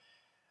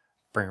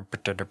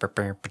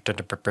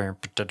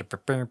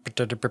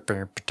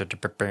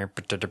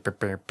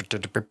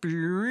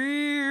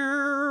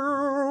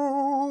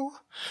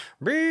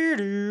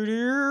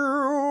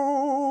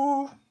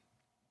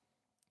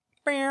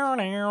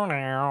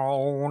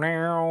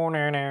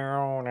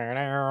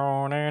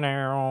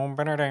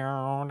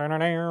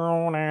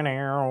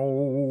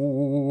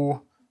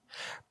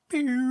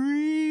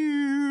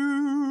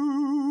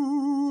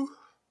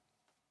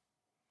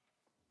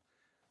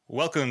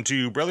Welcome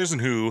to Brothers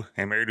and Who,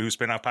 a Married to Who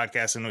spin-off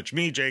podcast in which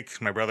me,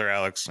 Jake, my brother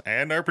Alex,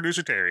 and our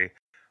producer Terry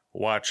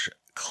watch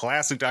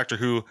classic Doctor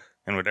Who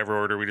in whatever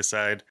order we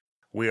decide.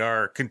 We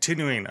are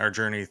continuing our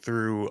journey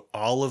through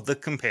all of the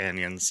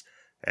companions,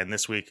 and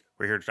this week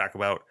we're here to talk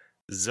about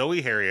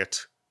Zoe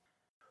Harriet.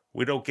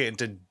 We don't get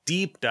into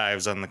deep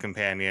dives on the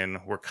companion.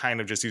 We're kind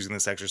of just using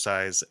this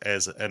exercise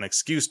as an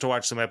excuse to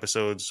watch some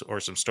episodes or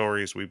some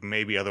stories we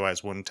maybe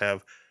otherwise wouldn't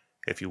have.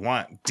 If you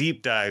want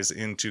deep dives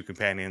into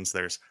companions,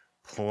 there's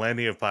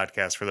plenty of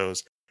podcasts for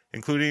those,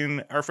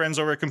 including our friends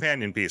over at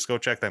Companion Piece. Go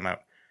check them out.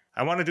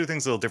 I want to do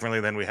things a little differently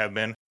than we have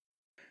been.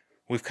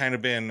 We've kind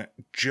of been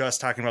just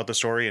talking about the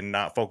story and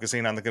not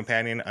focusing on the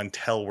companion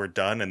until we're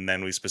done, and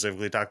then we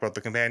specifically talk about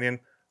the companion.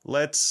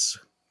 Let's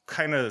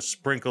kind of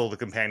sprinkle the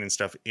companion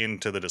stuff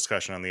into the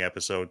discussion on the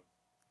episode.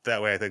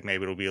 That way I think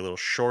maybe it'll be a little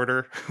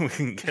shorter. We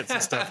can get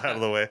some stuff out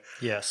of the way.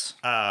 Yes.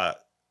 So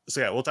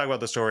yeah, we'll talk about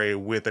the story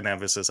with an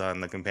emphasis on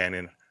the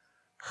companion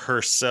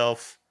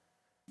herself.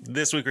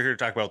 This week we're here to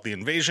talk about The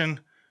Invasion,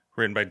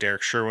 written by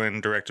Derek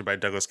Sherwin, directed by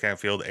Douglas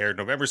Camfield, aired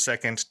November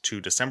 2nd to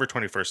December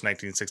 21st,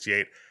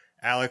 1968.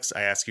 Alex,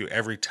 I ask you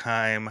every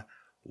time,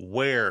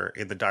 where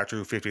in the Doctor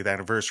Who 50th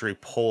anniversary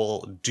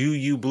poll do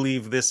you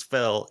believe this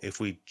fell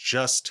if we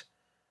just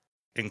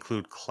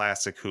include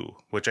Classic Who,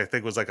 which I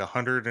think was like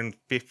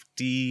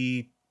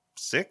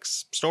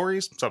 156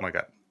 stories, something like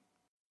that.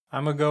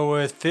 I'm going to go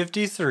with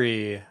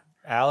 53.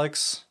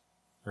 Alex,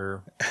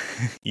 or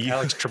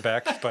Alex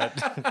Trebek,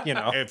 but, you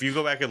know. If you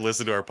go back and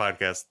listen to our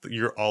podcast,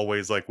 you're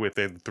always like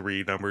within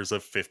three numbers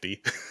of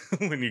 50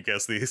 when you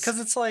guess these. Because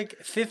it's like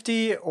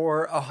 50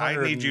 or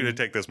 100. I need you to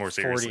take this more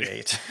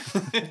seriously.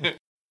 48.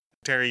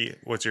 Terry,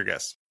 what's your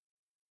guess?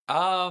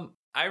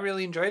 I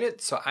really enjoyed it,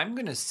 so I'm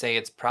going to say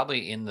it's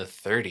probably in the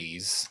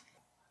 30s.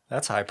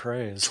 That's high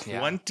praise.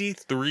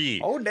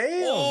 23. Oh,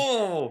 damn.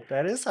 Oh!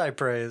 That is high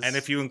praise. And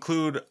if you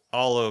include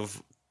all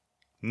of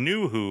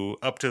New Who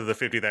up to the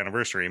 50th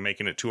anniversary,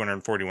 making it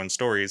 241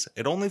 stories,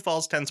 it only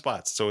falls 10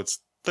 spots, so it's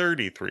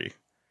 33.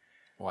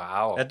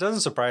 Wow. That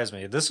doesn't surprise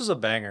me. This was a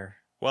banger.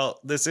 Well,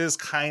 this is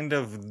kind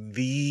of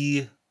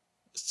the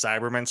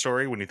Cybermen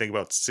story when you think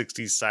about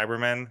 60s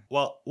Cybermen.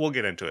 Well, we'll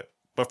get into it.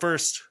 But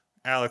first,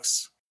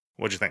 Alex,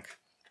 what'd you think?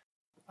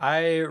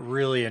 I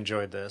really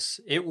enjoyed this.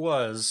 It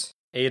was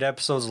 8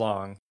 episodes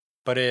long,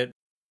 but it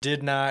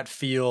did not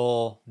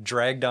feel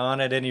dragged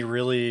on at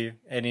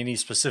any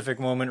specific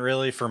moment,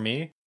 really, for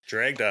me.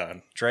 Dragged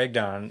on.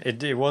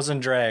 It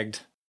wasn't dragged.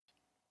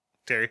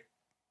 Terry?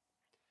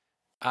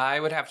 I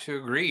would have to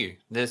agree.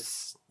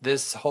 This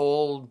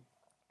whole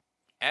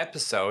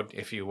episode,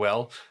 if you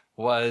will,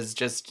 was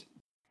just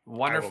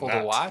wonderful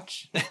to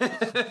watch.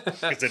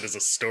 Because it is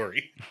a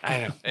story. I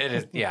know. It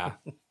is, yeah.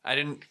 I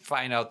didn't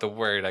find out the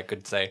word I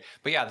could say.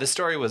 But yeah, the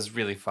story was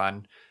really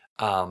fun.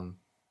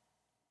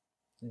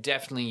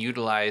 Definitely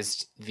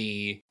utilized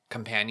the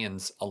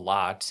companions a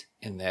lot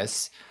in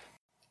this.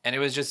 And it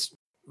was just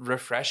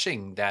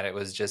refreshing that it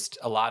was just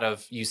a lot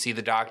of, you see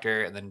the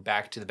Doctor and then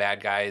back to the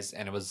bad guys,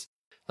 and it was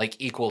like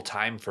equal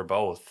time for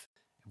both.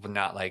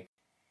 Not like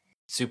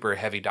super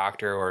heavy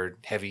Doctor or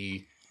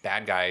heavy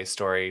bad guy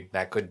story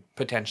that could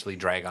potentially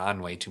drag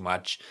on way too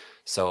much.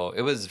 So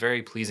it was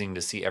very pleasing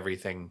to see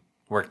everything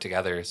work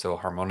together so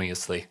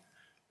harmoniously.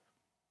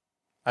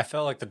 I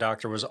felt like the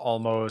Doctor was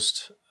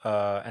almost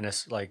an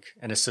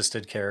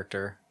assistant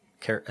character.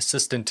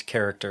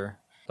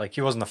 Like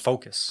he wasn't the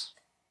focus.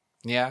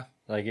 Yeah.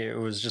 Like it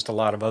was just a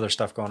lot of other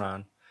stuff going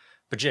on.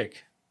 But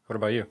Jake, what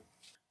about you?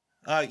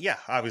 Yeah,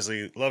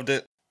 obviously loved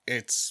it.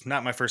 It's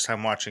not my first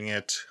time watching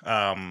it.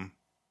 I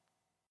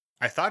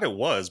thought it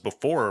was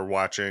before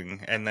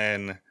watching, and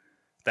then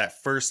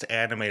that first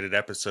animated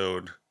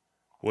episode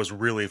was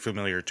really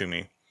familiar to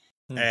me.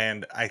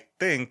 And I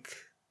think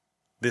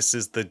this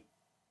is the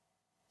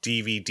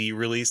DVD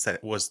release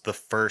that was the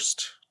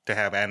first to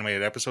have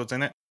animated episodes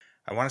in it.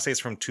 I want to say it's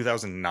from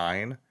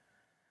 2009.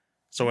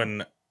 So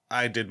when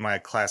I did my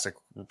classic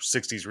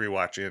 60s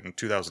rewatch in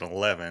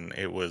 2011,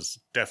 it was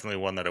definitely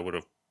one that I would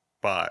have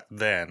bought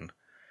then.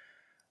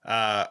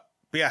 But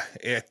yeah,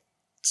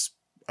 it's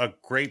a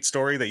great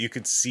story that you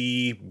could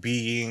see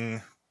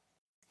being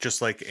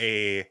just like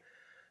a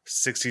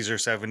 60s or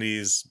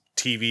 70s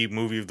TV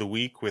movie of the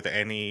week with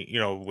any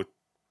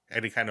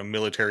kind of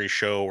military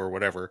show or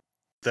whatever.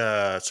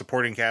 The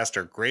supporting cast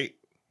are great.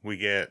 We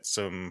get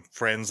some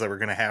friends that we're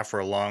going to have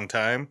for a long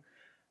time.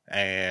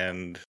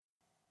 And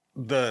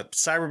the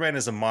Cybermen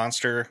as a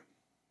monster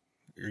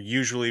are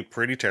usually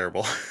pretty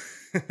terrible.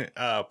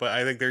 But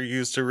I think they're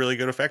used to really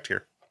good effect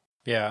here.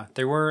 Yeah,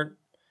 they were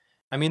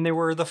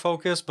the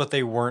focus, but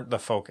they weren't the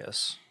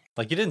focus.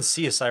 Like, you didn't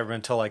see a Cyberman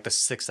until like the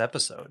 6th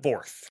episode.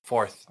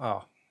 Fourth.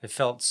 Oh, it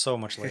felt so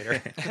much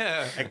later.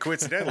 And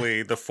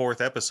coincidentally, the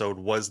 4th episode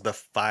was the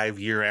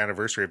 5-year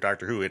anniversary of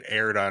Doctor Who. It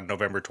aired on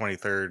November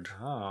 23rd,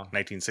 Oh,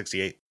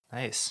 1968.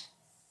 nice.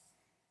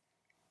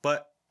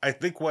 But I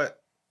think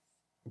what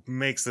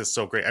makes this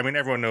so great, I mean,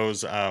 everyone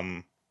knows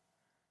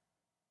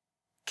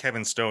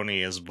Kevin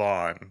Stoney as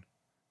Vaughn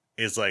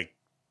is like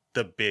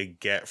the big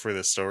get for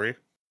this story.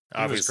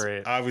 He was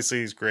great.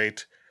 Obviously, he's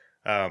great.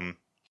 You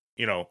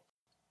know,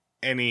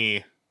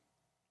 any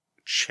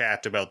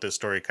chat about this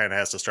story kind of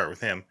has to start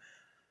with him.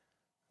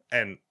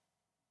 And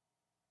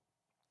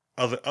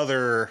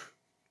other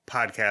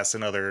podcasts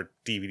and other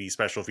DVD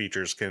special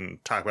features can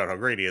talk about how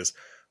great he is.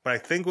 But I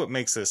think what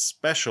makes this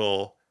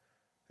special,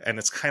 and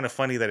it's kind of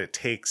funny that it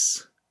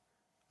takes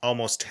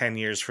almost 10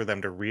 years for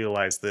them to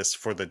realize this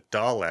for the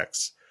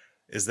Daleks,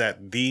 is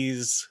that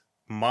these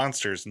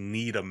monsters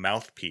need a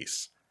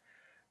mouthpiece.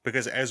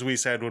 Because as we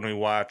said when we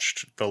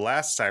watched the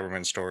last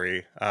Cyberman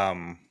story,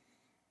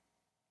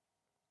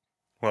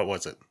 what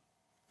was it?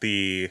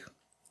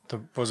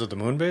 Was it the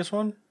Moonbase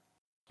one?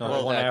 No, Well,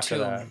 the one that after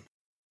Tomb. that.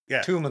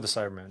 Yeah. Tomb of the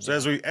Cybermen. So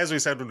as we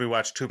said when we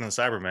watched Tomb of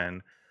the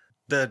Cybermen,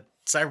 the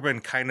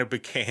Cybermen kind of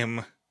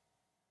became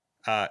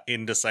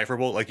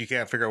indecipherable. Like, you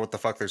can't figure out what the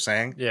fuck they're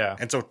saying. Yeah.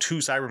 And so 2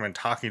 Cybermen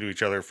talking to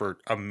each other for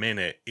a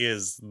minute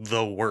is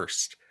the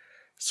worst.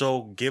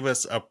 So give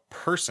us a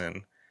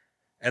person.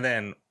 And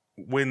then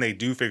when they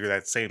do figure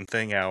that same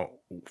thing out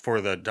for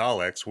the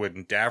Daleks,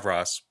 when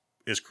Davros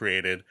is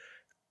created,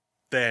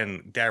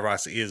 then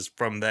Davros is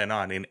from then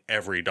on in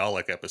every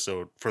Dalek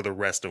episode for the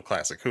rest of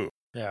Classic Who.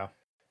 Yeah.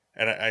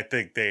 And I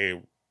think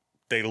they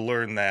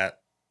learned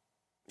that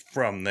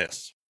from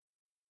this.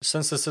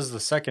 Since this is the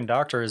second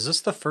Doctor, is this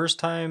the first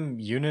time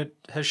Unit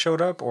has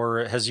showed up,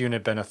 or has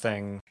Unit been a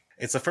thing?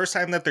 It's the first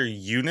time that they're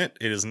Unit.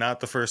 It is not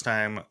the first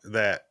time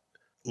that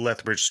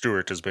Lethbridge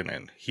Stewart has been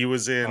in. He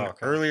was in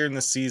earlier in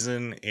the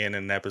season in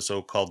an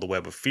episode called The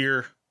Web of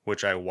Fear,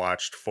 which I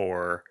watched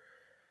for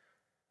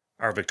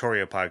our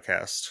Victoria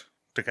podcast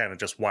to kind of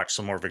just watch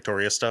some more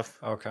Victoria stuff.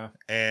 Okay.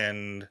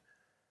 And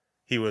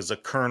he was a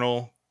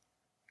colonel.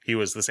 He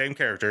was the same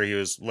character. He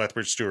was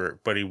Lethbridge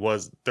Stewart, but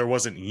there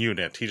wasn't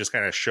Unit. He just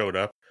kind of showed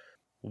up.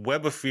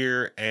 Web of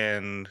Fear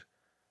and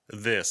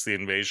the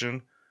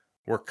invasion,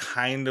 were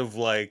kind of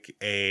like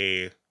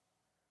a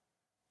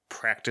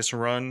practice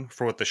run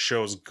for what the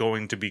show's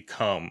going to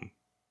become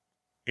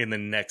in the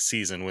next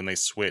season when they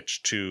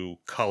switch to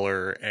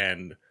color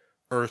and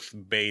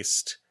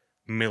Earth-based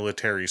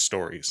military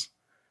stories,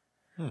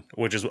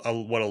 which is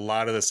what a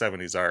lot of the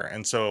 70s are.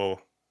 And so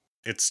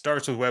it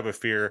starts with Web of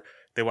Fear.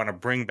 They want to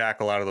bring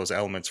back a lot of those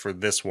elements for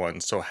this one.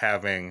 So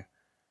having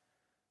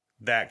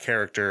that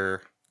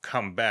character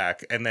come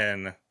back, and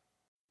then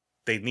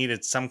they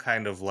needed some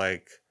kind of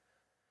like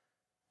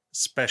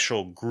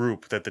special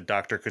group that the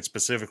Doctor could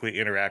specifically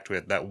interact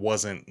with that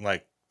wasn't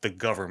like the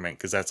government,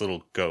 because that's a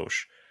little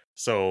gauche.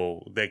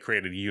 So they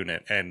created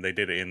Unit, and they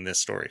did it in this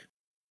story.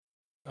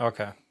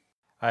 Okay.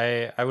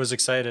 I was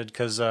excited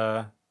because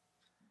they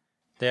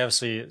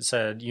obviously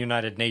said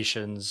United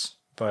Nations,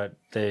 but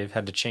they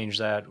had to change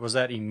that. Was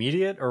that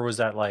immediate, or was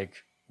that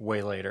like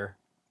way later?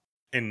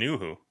 In New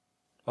Who.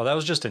 Oh, that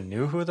was just a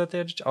New Who that they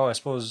had to... Oh, I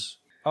suppose...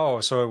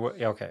 Oh, so...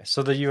 Okay,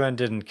 so the UN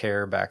didn't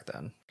care back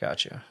then.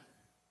 Gotcha.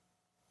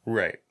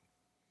 Right.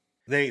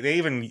 They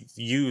even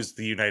used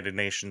the United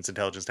Nations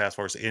Intelligence Task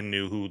Force in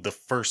New Who the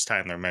first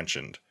time they're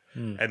mentioned.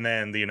 And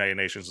then the United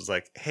Nations was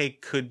like, hey,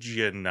 could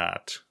you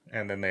not?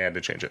 And then they had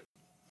to change it.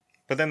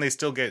 But then they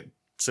still get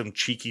some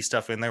cheeky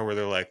stuff in there where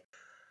they're like,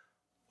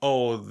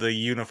 oh, the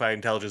Unified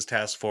Intelligence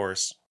Task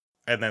Force.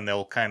 And then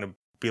they'll kind of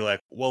be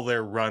like, well,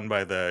 they're run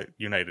by the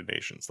United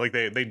Nations. Like,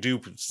 they do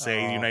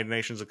say United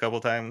Nations a couple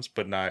times,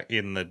 but not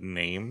in the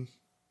name.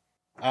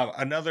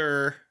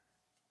 Another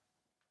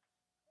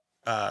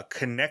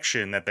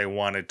connection that they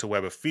wanted to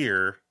Web of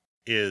Fear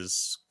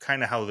is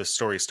kind of how this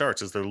story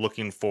starts, is they're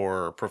looking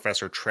for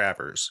Professor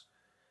Travers,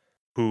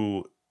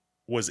 who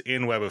was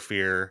in Web of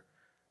Fear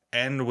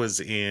and was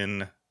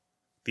in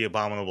The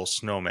Abominable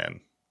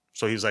Snowman.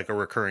 So he's like a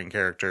recurring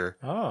character.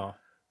 Oh.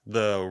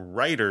 The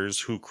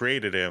writers who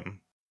created him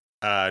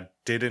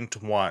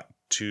didn't want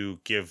to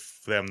give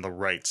them the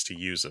rights to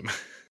use him.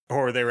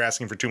 Or they were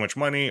asking for too much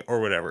money or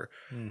whatever.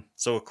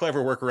 So a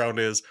clever workaround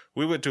is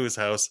we went to his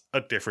house.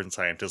 A different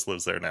scientist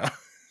lives there now.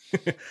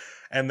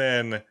 And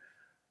then...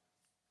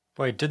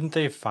 Wait, didn't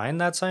they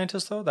find that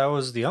scientist, though? That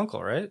was the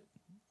uncle, right?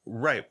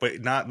 Right, but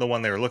not the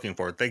one they were looking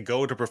for. They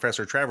go to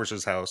Professor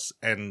Travers's house,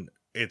 and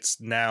it's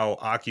now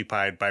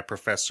occupied by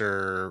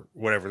Professor...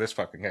 whatever this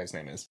fucking guy's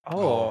name is.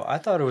 Oh, I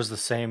thought it was the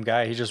same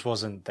guy. He just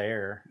wasn't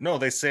there. No,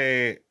 they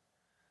say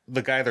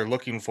the guy they're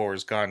looking for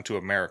has gone to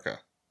America.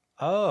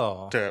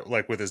 Oh. To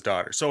like with his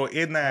daughter. So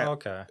in that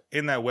okay.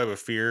 in that Web of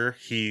Fear,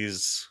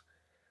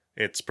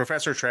 it's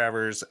Professor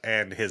Travers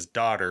and his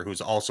daughter,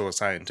 who's also a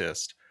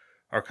scientist,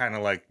 are kind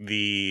of like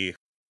the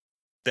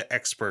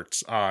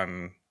experts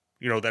on,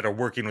 that are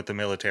working with the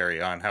military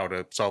on how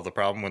to solve the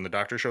problem when the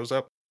Doctor shows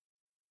up.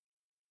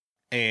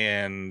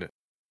 And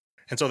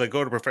And so they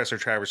go to Professor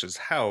Travis's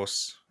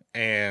house,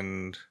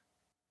 and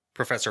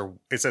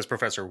it says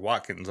Professor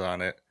Watkins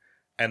on it.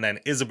 And then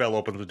Isabel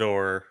opens the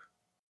door,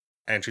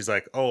 and she's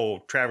like, oh,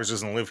 Travis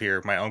doesn't live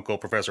here. My uncle,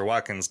 Professor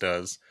Watkins,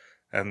 does.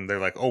 And they're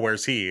like, oh,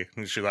 where's he?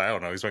 And she's like, I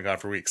don't know. He's been gone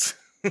for weeks.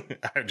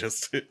 I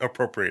just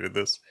appropriated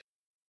this.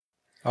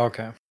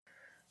 Okay.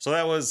 So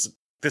that was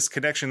this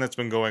connection that's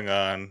been going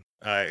on.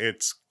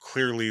 It's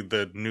clearly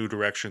the new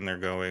direction they're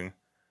going.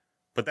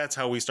 But that's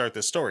how we start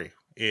this story,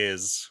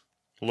 is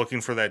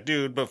looking for that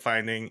dude, but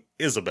finding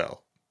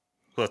Isabel.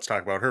 So let's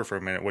talk about her for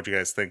a minute. What do you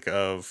guys think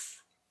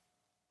of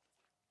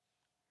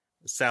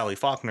Sally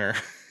Faulkner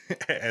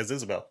as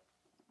Isabel?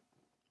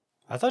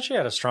 I thought she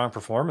had a strong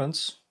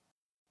performance.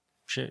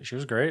 She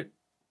was great.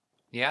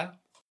 Yeah.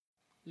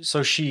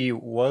 So she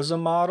was a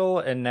model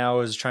and now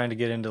is trying to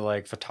get into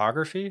like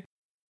photography.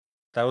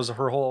 That was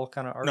her whole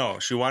kind of arc. No,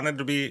 she wants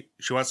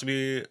to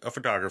be a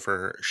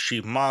photographer.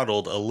 She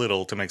modeled a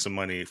little to make some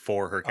money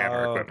for her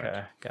camera equipment.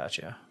 Okay,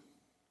 gotcha.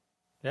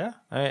 Yeah,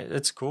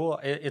 it's cool.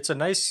 It's a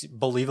nice,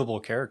 believable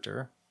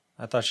character.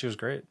 I thought she was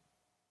great.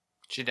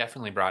 She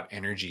definitely brought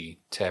energy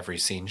to every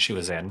scene she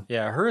was in.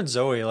 Yeah, her and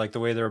Zoe, like the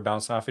way they were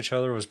bouncing off each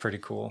other was pretty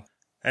cool.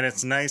 And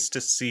it's nice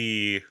to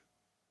see,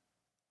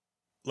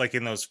 like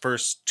in those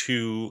first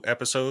 2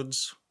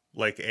 episodes,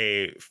 like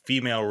a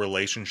female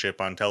relationship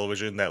on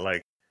television that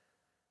like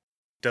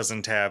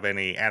doesn't have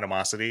any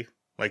animosity.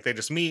 Like they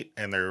just meet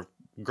and they're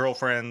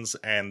girlfriends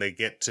and they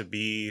get to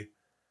be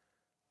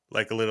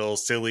like a little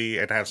silly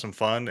and have some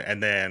fun.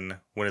 And then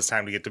when it's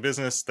time to get to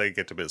business, they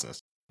get to business.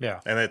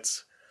 Yeah. And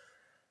it's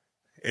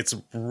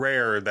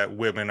rare that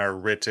women are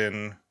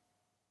written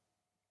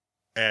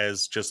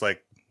as just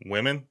like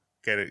women.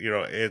 Get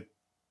it?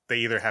 They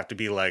either have to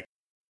be like,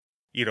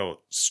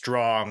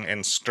 strong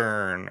and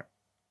stern,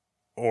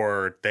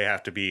 or they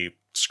have to be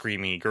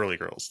screamy girly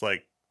girls.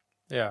 Like,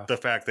 yeah, the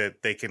fact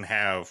that they can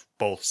have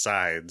both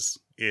sides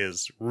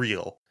is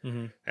real,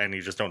 and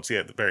you just don't see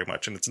it very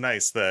much. And it's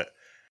nice that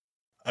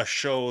a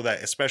show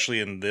that, especially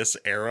in this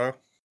era,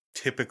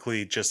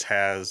 typically just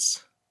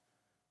has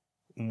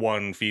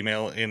one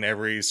female in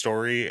every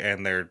story,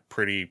 and they're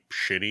pretty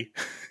shitty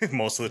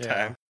most of the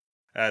time.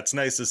 It's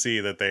nice to see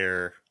that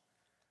they're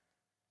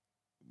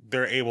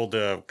able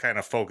to kind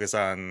of focus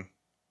on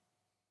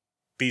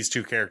these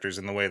 2 characters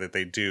in the way that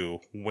they do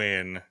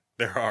when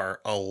there are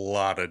a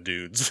lot of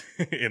dudes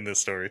in this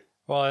story.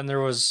 Well, and there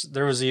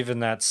was even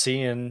that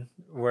scene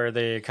where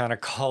they kind of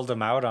called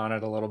him out on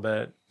it a little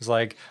bit. It's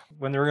like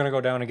when they were going to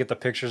go down and get the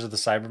pictures of the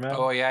Cybermen.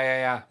 Oh,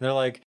 yeah. They're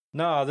like,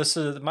 no,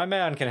 my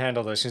man can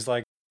handle this. He's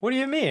like, what do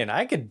you mean?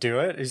 I could do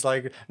it. He's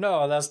like,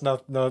 no, that's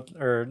no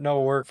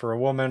work for a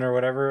woman or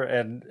whatever.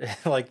 And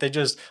like they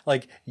just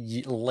like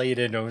laid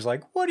into him. He's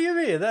like, what do you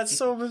mean? That's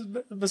so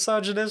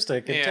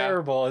misogynistic and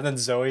terrible. And then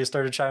Zoe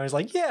started chiming. He's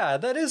like, yeah,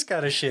 that is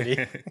kind of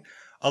shitty.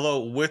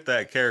 Although with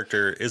that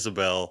character,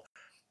 Isabel,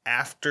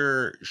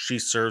 after she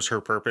serves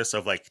her purpose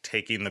of like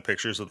taking the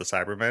pictures of the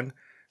Cybermen,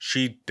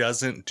 she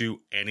doesn't do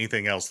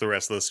anything else the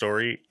rest of the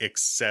story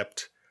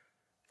except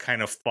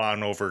kind of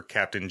fawn over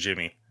Captain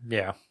Jimmy.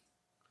 Yeah.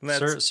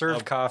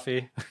 Serve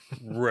coffee.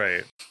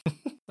 Right.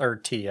 Or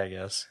tea, I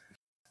guess.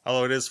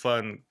 Although it is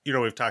fun,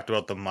 we've talked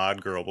about the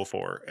mod girl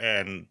before,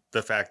 and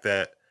the fact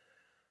that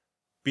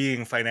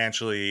being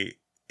financially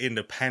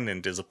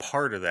independent is a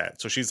part of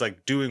that. So she's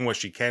like doing what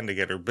she can to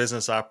get her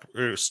business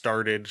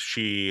started.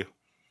 She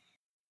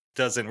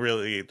doesn't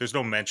really, there's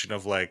no mention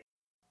of like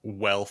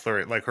wealth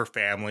or like her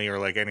family or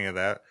like any of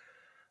that.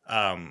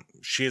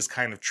 She is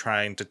kind of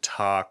trying to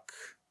talk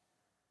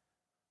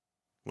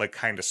like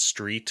kind of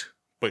street,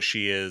 but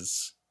she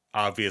is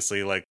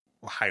obviously like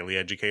highly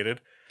educated.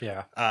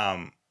 Yeah.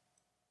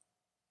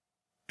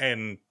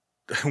 And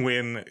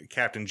when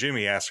Captain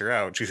Jimmy asks her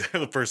out,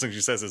 the first thing she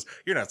says is,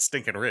 "You're not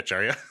stinking rich,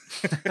 are you?"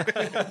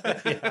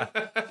 Yeah.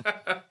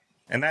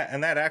 And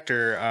that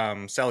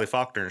actor, Sally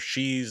Faulkner,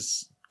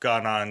 she's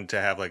gone on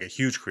to have like a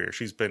huge career.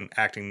 She's been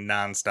acting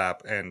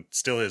nonstop and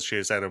still is. She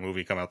has had a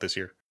movie come out this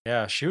year.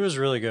 Yeah, she was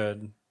really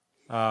good.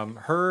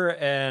 Her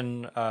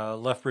and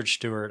Lethbridge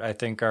Stewart, I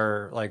think,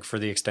 are like for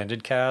the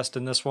extended cast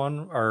in this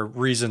one are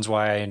reasons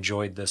why I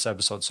enjoyed this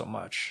episode so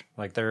much.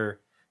 Like their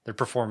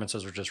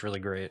performances were just really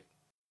great.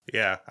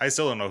 Yeah, I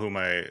still don't know who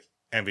my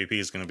MVP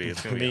is going to be.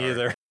 It's going to be Me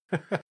hard.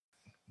 either.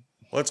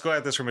 Let's go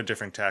at this from a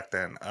different tack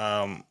then.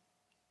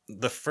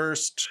 The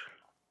first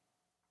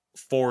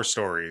 4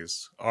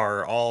 stories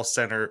are all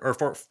centered, or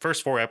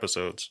first 4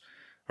 episodes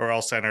are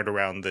all centered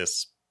around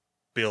this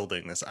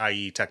building, this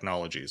IE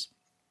Technologies.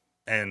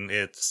 And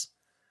it's,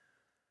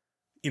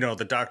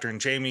 the Doctor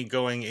and Jamie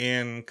going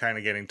in, kind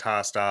of getting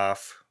tossed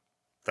off.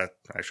 That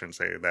I shouldn't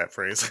say that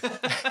phrase.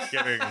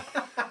 Getting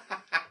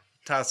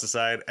tossed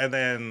aside. And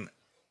then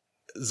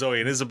Zoe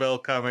and Isabel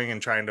coming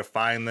and trying to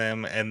find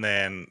them, and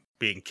then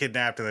being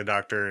kidnapped, and the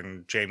Doctor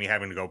and Jamie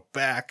having to go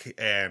back.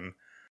 And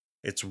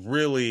it's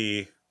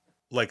really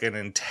like an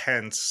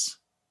intense,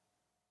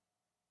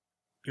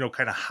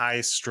 kind of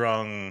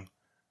high-strung,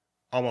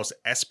 almost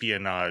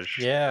espionage.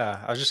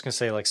 Yeah, I was just going to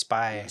say like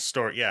spy.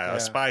 Story, yeah, a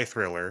spy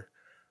thriller,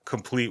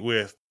 complete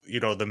with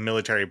the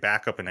military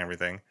backup and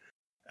everything.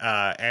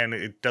 And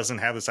it doesn't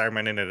have the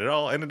Cybermen in it at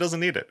all, and it doesn't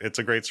need it. It's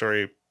a great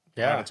story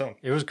on its own.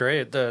 It was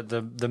great.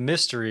 The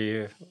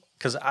mystery,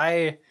 because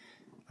I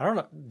don't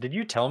know. Did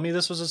you tell me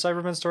this was a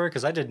Cyberman story?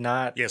 Because I did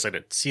not. Yes, I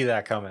did. See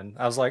that coming.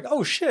 I was like,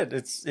 oh shit,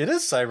 it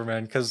is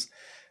Cyberman. Because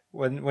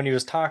when he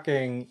was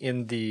talking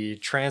in the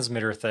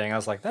transmitter thing, I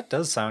was like, that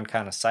does sound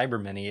kind of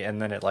Cyberman-y,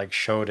 and then it like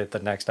showed it the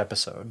next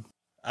episode.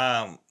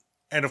 And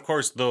of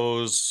course,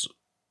 those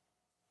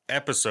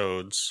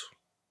episodes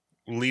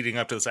leading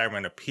up to the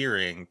Cybermen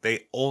appearing,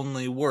 they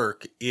only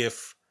work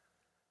if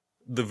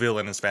the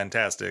villain is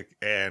fantastic,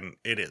 and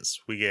it is.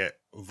 We get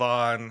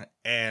Vaughn,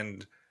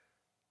 and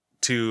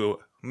to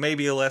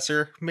maybe a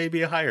lesser,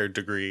 maybe a higher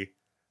degree,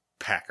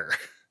 Packer,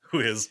 who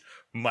is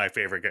my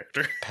favorite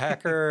character.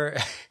 Packer,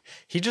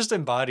 he just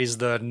embodies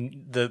the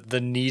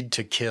need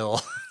to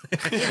kill.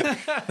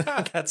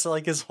 That's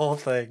like his whole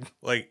thing.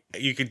 Like,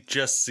 you could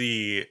just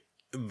see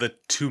the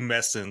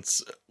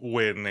tumescence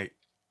when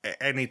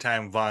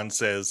anytime Vaughn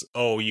says,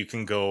 oh, you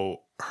can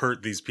go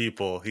hurt these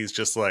people, he's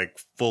just like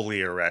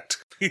fully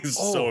erect. He's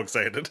so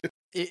excited.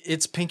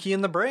 It's Pinky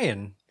in the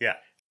Brain. Yeah.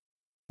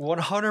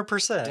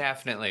 100%.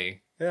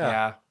 Definitely.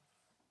 Yeah.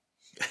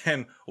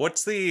 And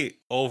what's the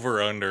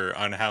over-under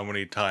on how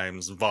many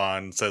times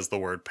Vaughn says the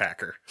word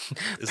Packer?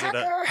 Is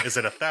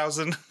it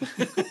 1,000?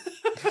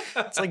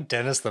 It's like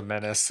Dennis the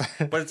Menace.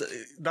 But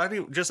it's not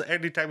even just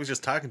anytime he's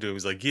just talking to him,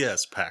 he's like,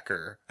 yes,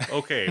 Packer.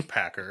 Okay,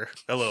 Packer.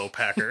 Hello,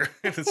 Packer.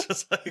 And it's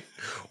just like,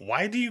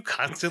 why do you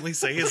constantly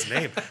say his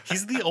name?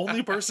 He's the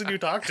only person you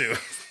talk to.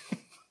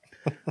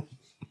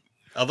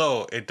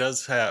 Although it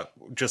does have,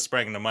 just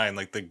sprang into mind,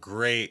 like the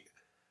great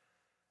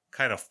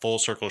kind of full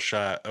circle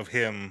shot of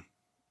him,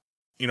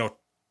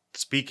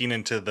 speaking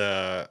into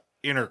the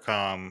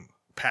intercom,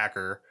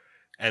 Packer,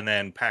 and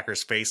then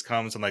Packer's face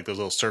comes and like those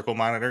little circle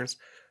monitors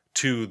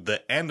to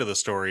the end of the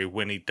story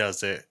when he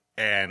does it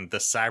and the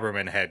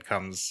Cyberman head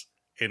comes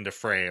into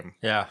frame.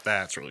 Yeah.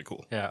 That's really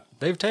cool. Yeah.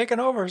 They've taken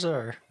over,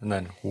 sir. And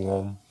then,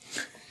 whoom.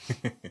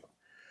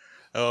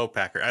 Oh,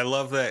 Packer. I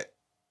love that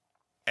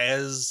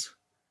as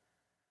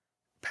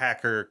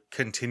Packer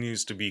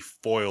continues to be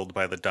foiled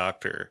by the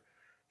Doctor,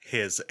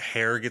 his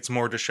hair gets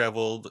more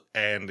disheveled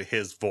and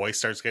his voice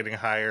starts getting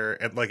higher.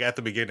 And like at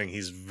the beginning,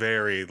 he's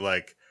very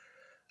like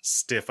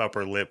stiff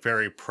upper lip,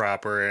 very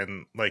proper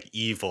and like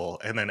evil.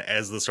 And then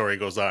as the story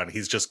goes on,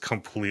 he's just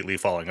completely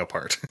falling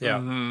apart. Yeah.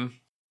 Mm-hmm.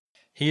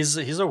 He's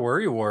a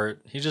worrywart.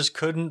 He just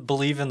couldn't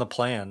believe in the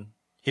plan.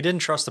 He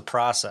didn't trust the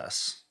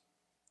process.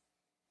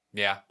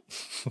 Yeah.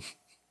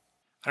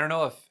 I don't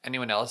know if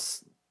anyone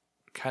else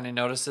kind of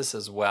noticed this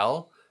as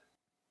well,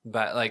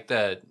 but like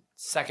the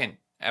second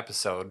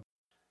episode,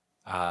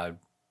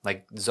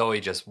 like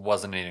Zoe just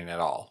wasn't in it at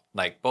all.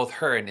 Like both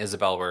her and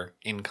Isabel were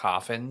in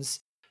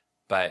coffins,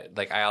 but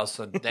like I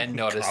also then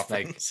noticed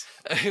like,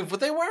 but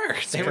they were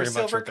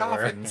silver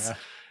coffins. Yeah.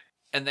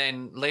 And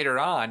then later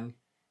on,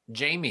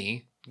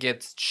 Jamie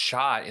gets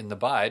shot in the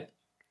butt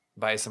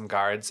by some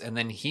guards, and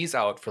then he's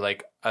out for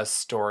like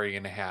episode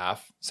and a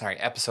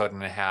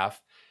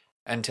half,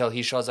 until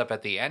he shows up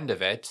at the end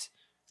of it.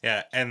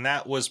 Yeah, and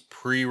that was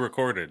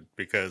pre-recorded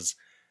because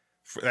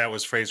that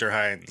was Fraser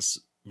Hines'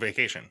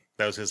 vacation.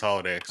 That was his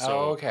holiday. So,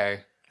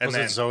 okay. And was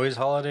then, it Zoe's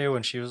holiday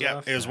when she was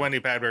off? Yeah, it was Wendy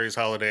Padbury's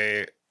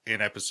holiday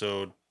in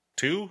episode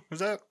 2, was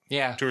that?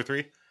 Yeah. 2 or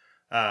 3?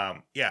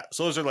 Yeah,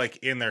 so those are like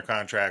in their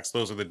contracts.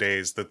 Those are the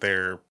days that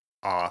they're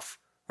off,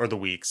 or the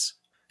weeks.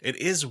 It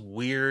is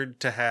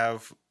weird to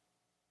have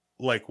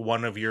like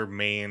one of your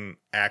main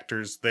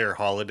actors, their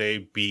holiday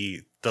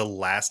be the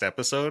last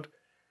episode.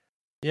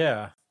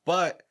 Yeah.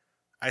 But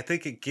I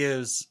think it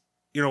gives,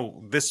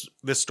 this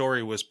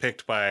story was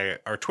picked by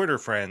our Twitter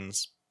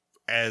friends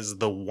as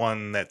the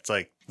one that's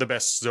like the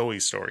best Zoe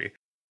story.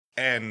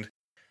 And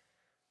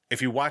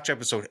if you watch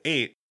episode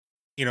 8,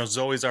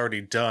 Zoe's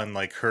already done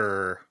like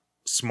her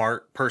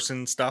smart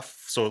person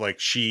stuff. So like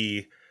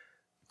she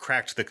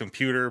cracked the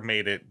computer,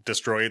 made it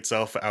destroy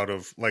itself out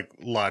of like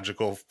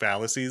logical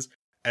fallacies,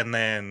 and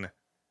then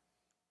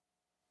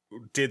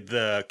did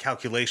the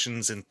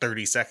calculations in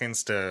 30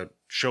 seconds to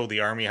show the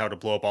army how to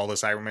blow up all the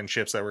Cybermen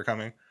ships that were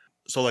coming.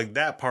 So like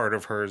that part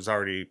of her has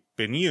already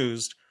been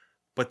used.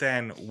 But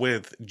then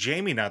with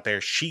Jamie not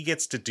there, she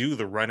gets to do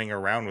the running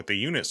around with the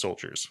unit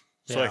soldiers.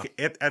 So like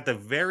at the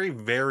very,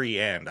 very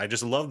end, I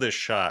just love this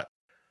shot.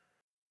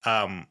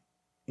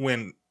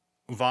 When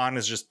Vaughn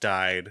has just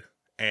died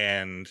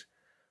and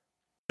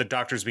the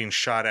Doctor's being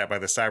shot at by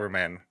the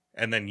Cybermen,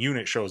 and then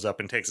Unit shows up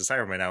and takes the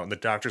Cybermen out, and the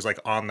Doctor's like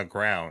on the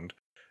ground,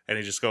 and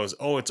he just goes,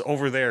 "Oh, it's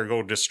over there.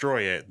 Go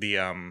destroy it."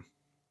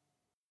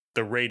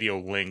 The radio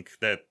link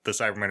that the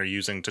Cybermen are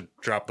using to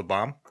drop the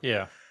bomb.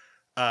 Yeah.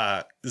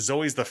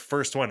 Zoe's the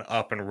first one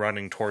up and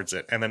running towards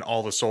it, and then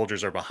all the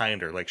soldiers are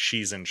behind her, like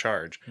she's in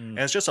charge. And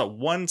it's just a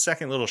 1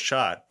 second little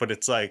shot, but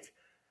it's like,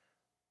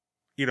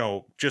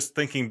 just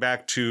thinking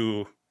back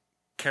to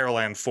Carol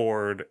Ann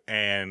Ford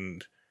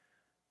and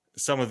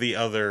some of the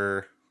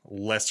other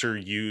lesser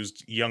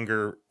used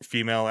younger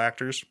female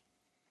actors,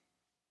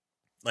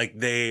 like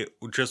they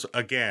just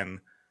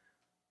again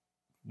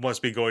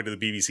must be going to the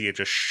BBC and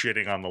just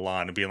shitting on the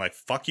lawn and being like,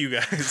 fuck you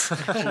guys.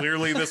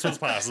 Clearly this was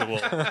possible.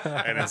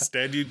 And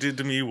instead you did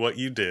to me what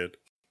you did.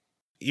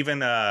 Even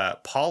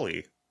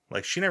Polly,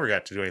 like, she never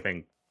got to do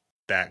anything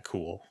that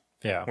cool.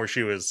 Yeah. Where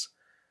she was...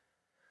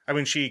 I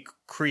mean, she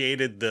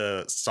created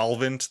the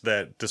solvent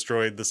that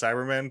destroyed the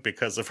Cybermen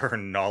because of her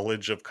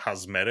knowledge of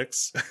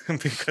cosmetics,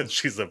 because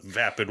she's a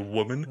vapid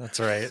woman. That's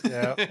right.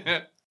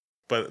 Yeah.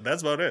 But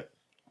that's about it.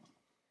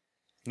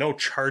 No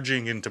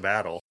charging into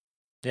battle.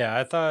 Yeah,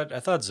 I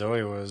thought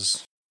Zoe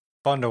was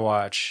fun to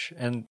watch.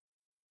 And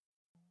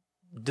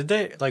did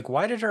they, like,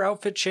 why did her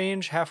outfit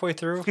change halfway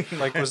through?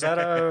 Like, was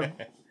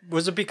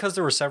it because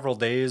there were several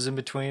days in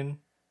between?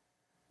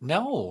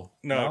 No.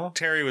 No,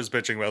 Terry was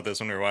bitching about this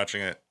when we were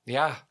watching it.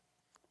 Yeah.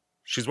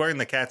 She's wearing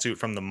the catsuit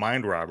from the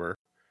Mind Robber.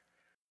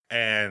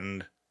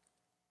 And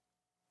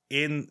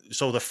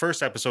so the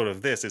first episode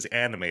of this is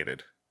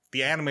animated.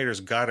 The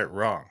animators got it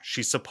wrong.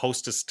 She's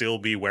supposed to still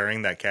be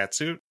wearing that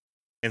catsuit.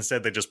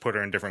 Instead, they just put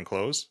her in different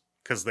clothes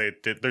because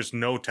there's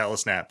no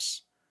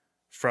telesnaps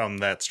from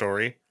that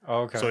story.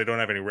 Oh, okay. So they don't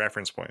have any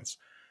reference points.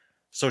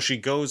 So she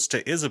goes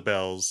to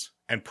Isabel's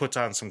and puts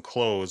on some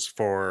clothes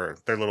for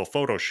their little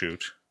photo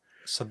shoot.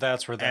 So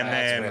that's where that,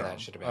 And then- that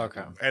should have been.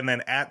 okay. And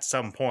then at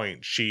some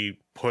point, she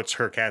puts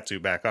her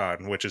catsuit back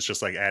on, which is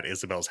just like at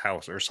Isabel's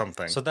house or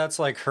something. So that's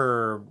like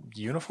her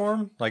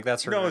uniform? Like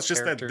that's her No, it's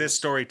just that character's- this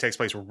story takes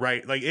place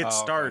right. Like it Oh, okay.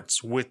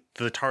 starts with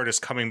the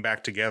TARDIS coming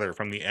back together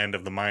from the end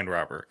of the Mind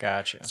Robber.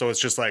 Gotcha. So it's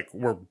just like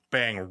we're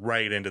bang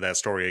right into that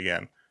story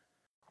again,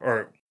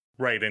 or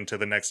right into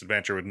the next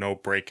adventure with no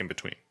break in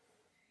between.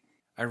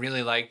 I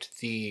really liked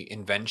the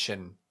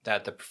invention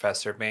that the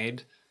professor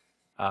made.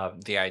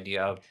 The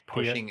idea of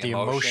pushing the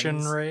emotion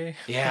emotions. ray.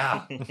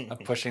 Yeah,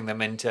 of pushing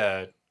them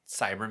into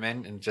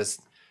Cybermen, and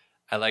just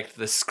I liked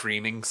the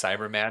screaming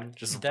Cyberman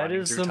just That running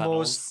is through the tunnels.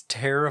 most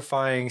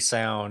terrifying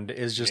sound.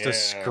 Is just Yeah. a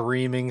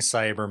screaming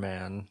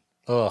Cyberman.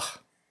 Ugh.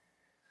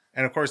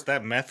 And of course,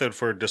 that method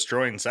for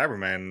destroying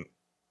Cybermen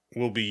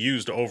will be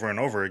used over and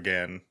over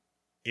again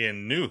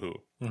in New Who.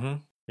 Mm-hmm.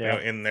 You Yeah. know,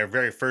 in their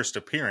very first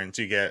appearance,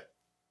 you get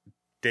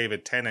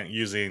David Tennant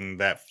using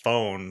that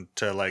phone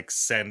to like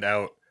send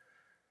out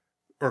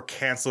or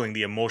canceling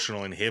the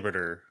emotional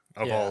inhibitor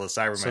of Yeah. all the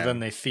Cybermen. So then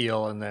they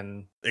feel and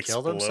then kill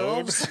Explode?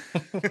 themselves.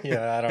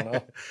 Yeah, I don't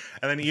know.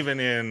 And then even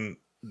in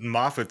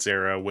Moffat's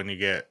era, when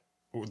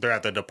they're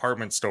at the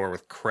department store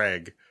with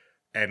Craig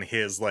and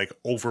his like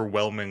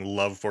overwhelming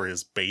love for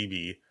his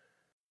baby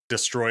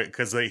destroy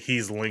because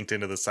he's linked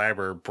into the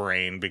cyber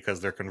brain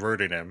because they're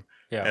converting him.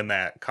 Yeah. And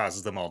that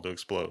causes them all to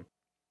explode.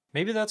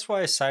 Maybe that's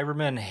why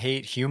Cybermen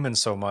hate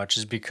humans so much,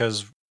 is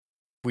because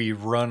we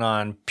run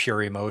on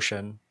pure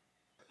emotion.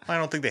 I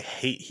don't think they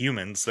hate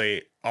humans.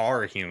 They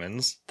are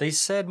humans. They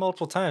said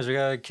multiple times we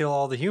gotta kill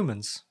all the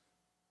humans.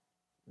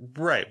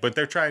 Right, but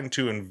they're trying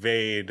to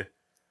invade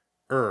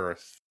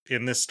Earth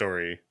in this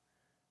story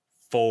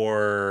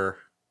for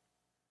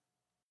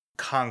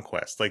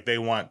conquest. Like they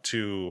want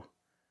to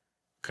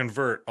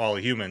convert all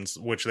humans,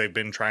 which they've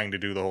been trying to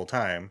do the whole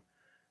time.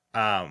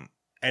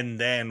 And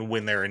then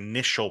when their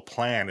initial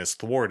plan is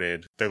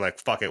thwarted, they're like,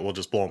 fuck it, we'll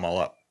just blow them all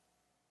up.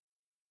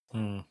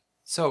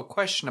 So,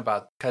 question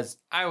about, because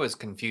I was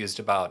confused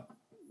about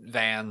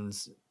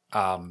Van's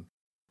Vaughn?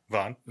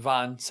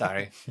 Vaughn,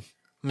 sorry,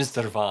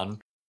 Mr.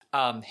 Vaughn,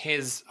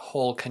 his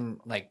whole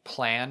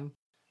plan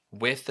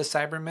with the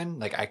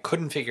Cybermen. Like I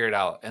couldn't figure it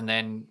out. And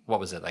then what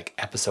was it, like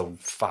episode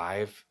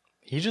 5?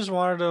 He just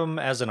wanted them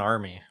as an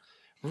army.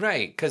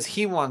 Right, because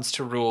he wants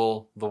to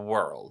rule the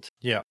world.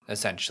 Yeah.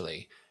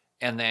 Essentially.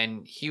 And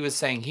then he was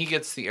saying he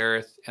gets the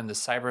Earth and the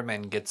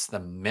Cybermen gets the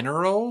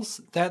minerals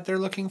that they're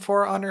looking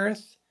for on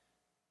Earth.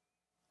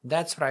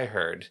 That's what I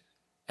heard.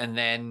 And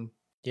then,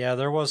 Yeah,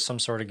 there was some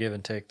sort of give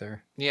and take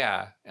there.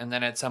 yeah. And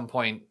then at some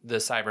point, the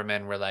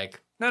Cybermen were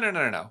like,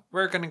 no.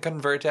 We're going to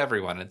convert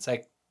everyone. It's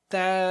like,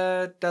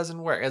 that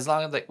doesn't work. As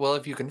long as,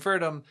 if you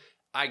convert them,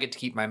 I get to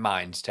keep my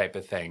mind type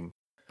of thing.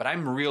 But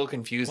I'm real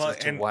confused as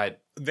to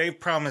what. They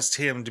promised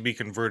him to be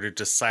converted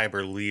to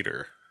cyber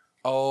leader.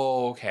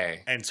 Oh,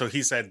 okay. And so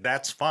he said,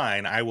 that's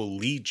fine. I will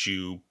lead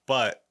you,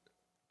 but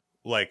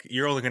like,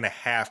 you're only going to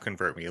half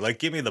convert me. Like,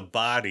 give me the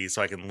body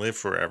so I can live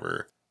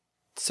forever.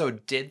 So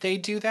did they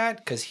do that?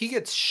 Because he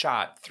gets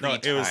shot 3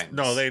 times.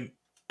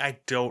 I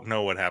don't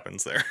know what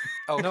happens there.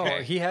 Okay. No,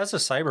 he has a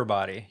cyber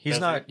body. He's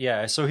Does not.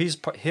 Yeah, so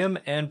him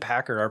and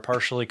Packard are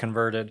partially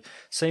converted.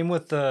 Same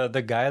with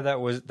the guy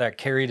that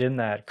carried in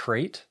that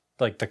crate,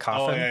 like the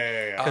coffin.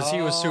 yeah. Because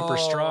he was super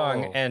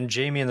strong, Oh. and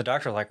Jamie and the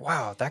doctor are like,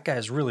 wow, that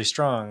guy's really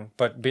strong,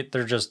 but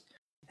they're just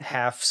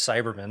half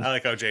Cybermen. I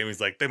like how Jamie's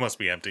like, they must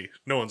be empty.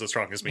 No one's as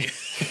strong as me.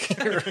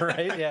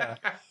 Right? Yeah.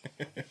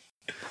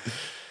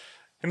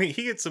 I mean,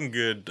 he gets some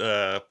good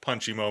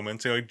punchy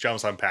moments. You know, he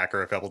jumps on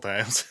Packer a couple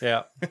times.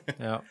 Yeah.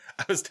 Yeah.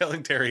 I was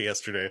telling Terry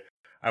yesterday,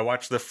 I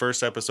watched the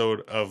first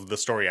episode of the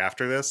story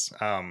after this,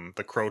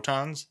 the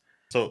Crotons.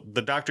 So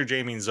the Dr.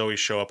 Jamie and Zoe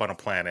show up on a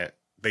planet.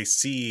 They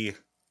see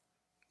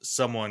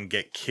someone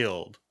get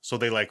killed. So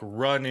they like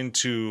run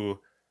into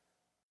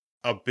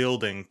a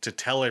building to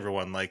tell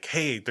everyone like,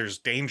 hey, there's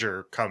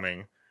danger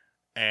coming.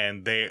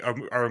 and they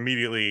are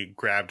immediately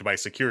grabbed by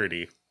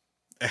security.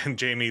 And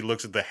Jamie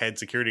looks at the head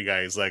security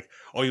guy. He's like,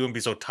 "Oh, you wouldn't be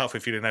so tough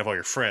if you didn't have all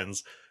your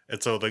friends."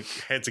 And so the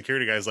head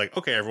security guy is like,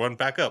 "Okay, everyone,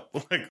 back up.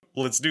 Like,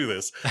 let's do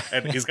this."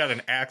 And he's got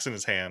an axe in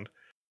his hand.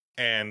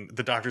 And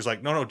the doctor's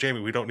like, "No,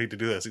 Jamie, we don't need to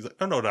do this." He's like,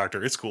 No,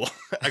 doctor, it's cool.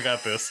 I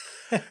got this."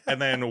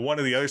 And then one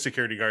of the other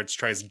security guards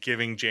tries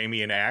giving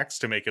Jamie an axe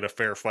to make it a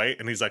fair fight.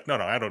 And he's like, No,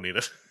 I don't need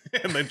it.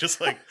 And then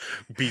just like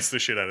beats the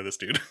shit out of this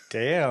dude.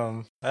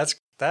 Damn. That's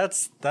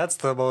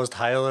the most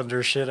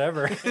Highlander shit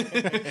ever.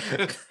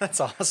 That's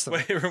awesome.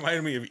 But it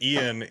reminded me of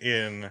Ian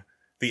in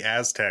the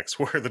Aztecs,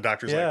 where the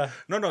doctor's like,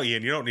 No,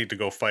 Ian, you don't need to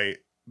go fight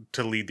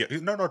to lead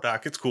the... No,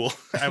 Doc, it's cool.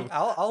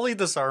 I'll lead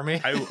this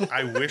army.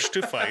 I wish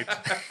to fight.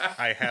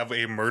 I have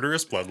a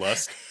murderous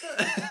bloodlust,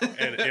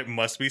 and it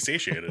must be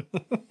satiated.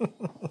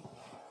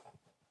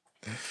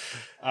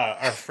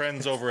 Our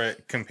friends over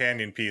at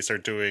Companion Piece are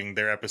doing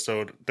their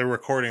episode. They're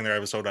recording their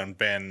episode on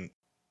Ben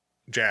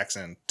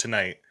Jackson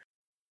tonight,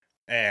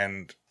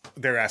 and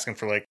they're asking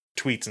for like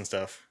tweets and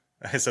stuff.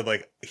 I said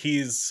like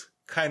he's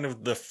kind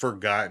of the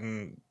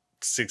forgotten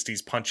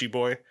 60s punchy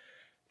boy,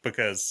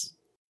 because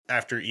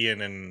after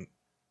Ian and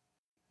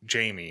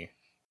Jamie,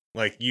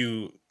 like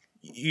you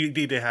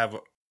need to have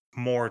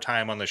more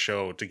time on the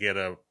show to get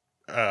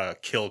a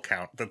kill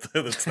count that's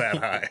that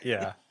high.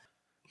 Yeah.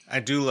 I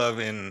do love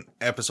in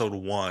episode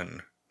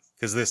 1,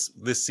 because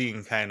this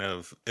scene kind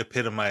of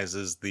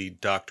epitomizes the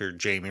Dr.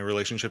 Jamie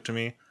relationship to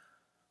me,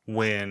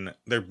 when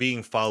they're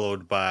being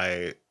followed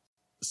by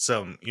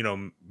some,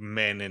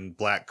 men in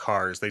black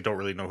cars. They don't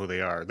really know who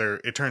they are.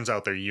 It turns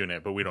out they're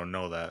UNIT, but we don't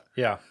know that.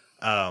 Yeah.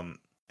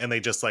 And they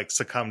just like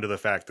succumb to the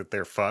fact that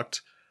they're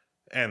fucked.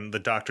 And the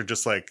doctor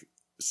just like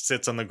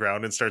sits on the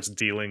ground and starts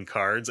dealing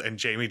cards. And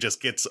Jamie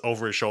just gets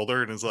over his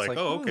shoulder and is like,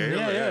 "Oh, okay.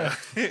 Yeah.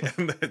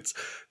 And it's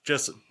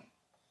just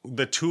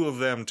the two of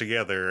them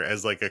together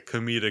as like a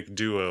comedic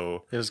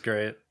duo. It was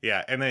great.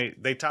 Yeah. And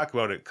they talk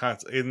about it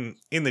in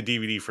the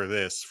DVD for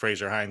this.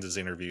 Fraser Hines is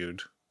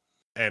interviewed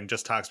and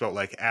just talks about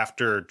like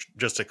after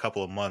just a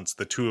couple of months,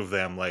 the two of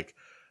them like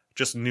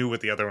just knew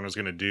what the other one was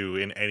going to do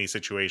in any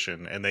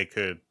situation, and they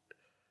could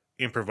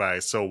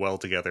improvise so well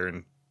together.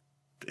 And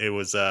it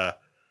was a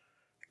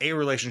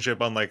relationship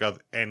unlike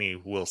any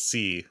we'll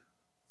see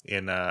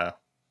in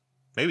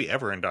maybe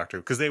ever in Doctor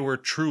Who, because they were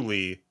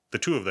truly, the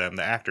two of them,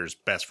 the actors,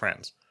 best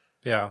friends.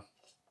 Yeah.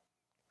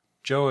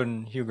 Joe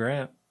and Hugh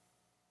Grant.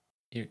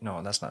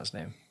 No, that's not his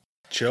name.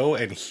 Joe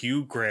and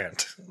Hugh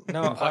Grant.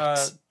 No,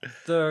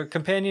 the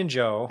companion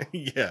Joe.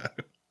 Yeah.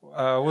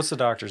 What's the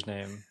doctor's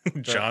name?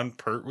 John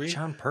Pertwee?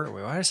 John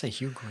Pertwee. Why did I say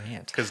Hugh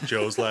Grant? Because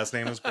Joe's last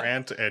name is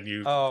Grant, and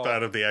you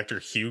thought of the actor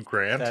Hugh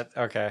Grant.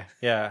 Okay,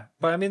 yeah.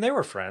 But I mean, they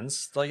were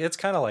friends. Like, it's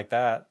kind of like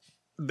that.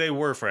 They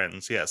were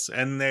friends, yes.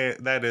 And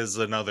that is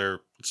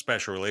another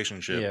special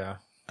relationship. Yeah.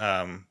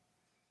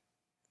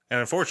 And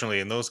unfortunately,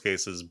 in those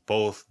cases,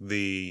 both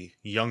the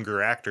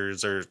younger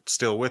actors are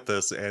still with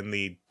us, and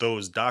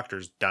those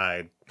doctors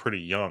died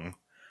pretty young.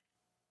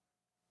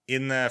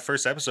 In the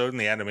first episode, in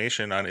the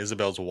animation on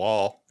Isabel's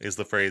wall, is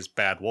the phrase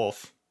 "bad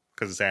wolf,"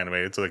 because it's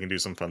animated, so they can do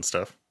some fun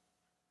stuff.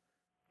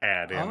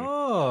 Add in.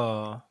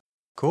 Oh,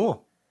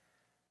 cool.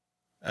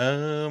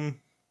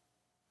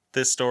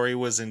 This story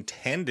was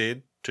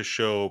intended to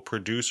show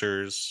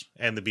producers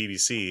and the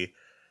BBC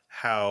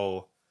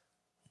how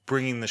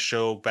bringing the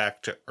show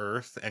back to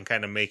Earth and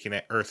kind of making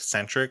it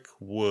Earth-centric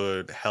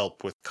would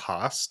help with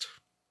cost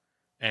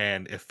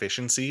and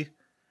efficiency,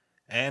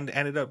 and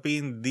ended up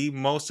being the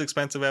most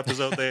expensive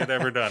episode they had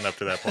ever done up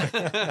to that point,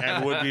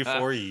 and would be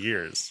for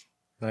years.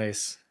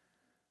 Nice.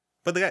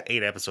 But they got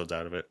 8 episodes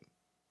out of it.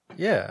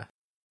 Yeah.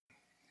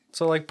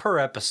 So, like, per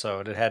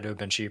episode, it had to have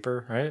been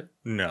cheaper, right?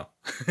 No.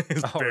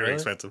 It's very really?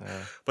 expensive.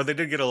 Yeah. But they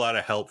did get a lot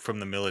of help from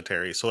the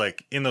military. So,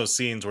 like, in those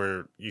scenes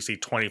where you see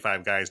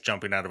 25 guys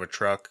jumping out of a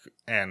truck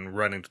and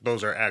running,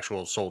 those are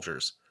actual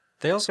soldiers.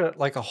 They also got,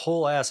 like, a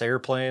whole ass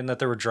airplane that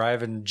they were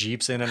driving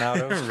Jeeps in and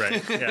out of.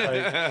 Right.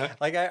 Yeah.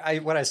 I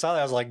when I saw that,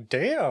 I was like,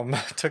 damn.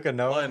 Took a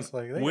note.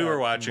 Well, Like, we were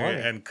watching money.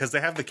 it, and because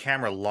they have the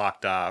camera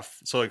locked off.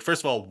 So, like,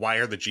 first of all, why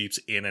are the Jeeps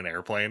in an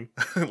airplane?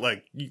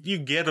 Like, you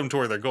get them to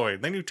where they're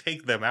going, then you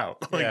take them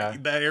out. Like, Yeah.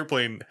 that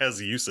airplane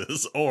has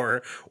uses,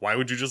 or why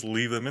would you just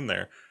leave them in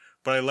there?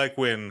 But I like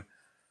when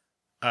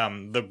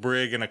the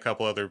brig and a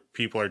couple other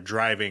people are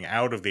driving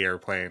out of the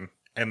airplane,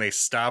 and they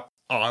stop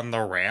on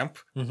the ramp.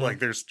 Mhm. Like,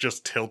 there's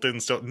just tilted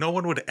and stuff. No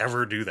one would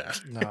ever do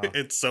that. No.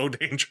 It's so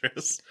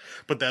dangerous.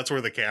 But that's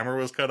where the camera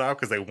was cut off,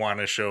 because they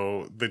want to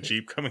show the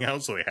Jeep coming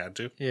out, so they had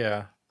to.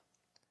 Yeah.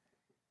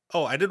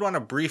 Oh, I did want to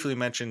briefly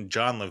mention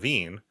John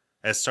Levine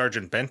as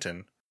Sergeant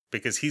Benton,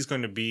 because he's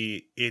going to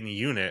be in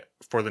UNIT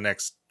for the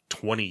next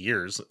 20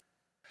 years.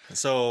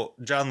 So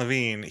John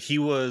Levine, he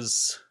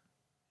was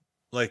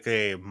like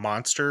a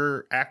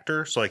monster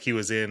actor. So like he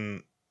was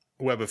in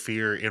Web of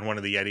Fear in one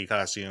of the Yeti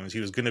costumes. He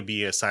was going to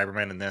be a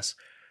Cyberman in this,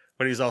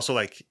 but he's also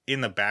like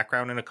in the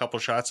background in a couple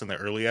shots in the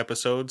early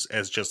episodes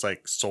as just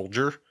like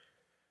soldier.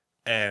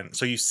 And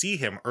so you see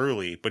him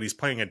early, but he's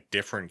playing a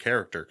different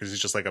character because he's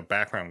just like a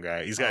background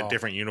guy. He's got a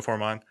different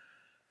uniform on.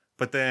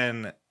 But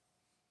then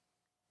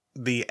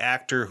the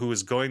actor who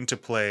was going to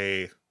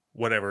play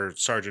whatever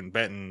Sergeant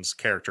Benton's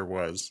character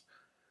was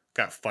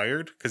got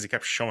fired because he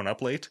kept showing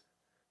up late.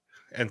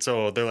 And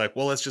so they're like,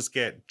 well, let's just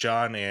get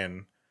John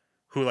in,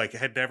 who like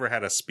had never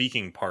had a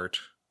speaking part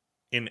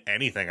in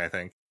anything, I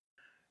think.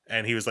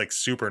 And he was like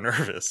super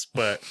nervous,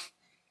 but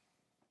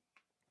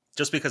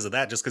just because of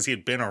that, just because he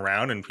had been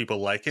around and people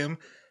like him,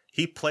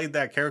 he played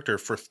that character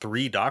for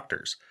 3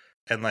 Doctors.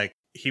 And like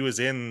he was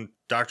in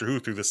Doctor Who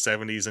through the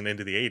 70s and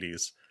into the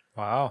 80s.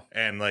 Wow.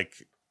 And like,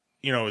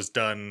 you know, has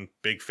done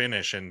Big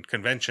Finish and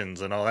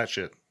conventions and all that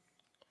shit.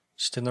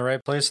 Just in the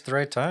right place at the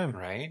right time.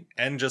 Right?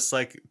 And just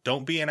like,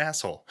 don't be an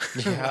asshole.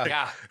 Yeah. Like,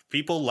 Yeah.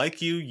 people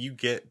like you, you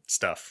get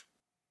stuff.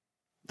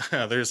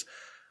 There's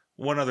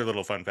one other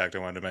little fun fact I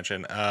wanted to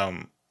mention.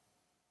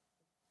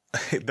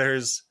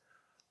 There's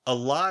a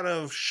lot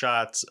of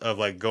shots of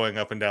like going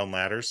up and down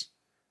ladders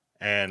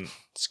and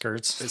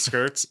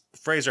Skirts.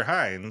 Fraser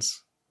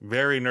Hines,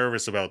 very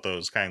nervous about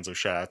those kinds of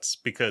shots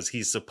because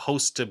he's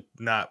supposed to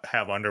not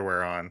have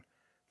underwear on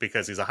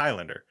because he's a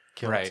Highlander.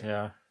 Kilt, Right.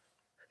 Yeah.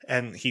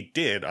 And he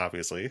did,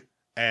 obviously.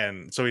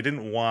 And so he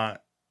didn't want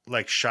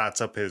like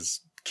shots up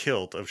his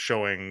kilt of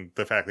showing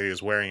the fact that he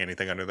was wearing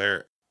anything under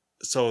there.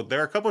 So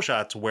there are a couple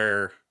shots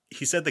where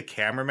he said the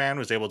cameraman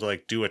was able to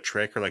like do a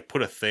trick or like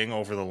put a thing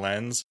over the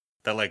lens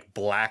that like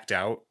blacked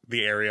out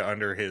the area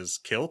under his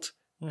kilt.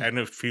 And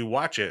if you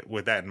watch it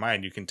with that in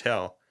mind, you can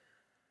tell.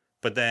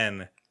 But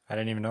then I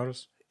didn't even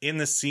notice. in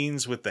the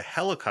scenes with the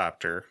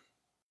helicopter,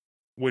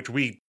 which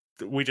we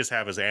just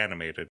have as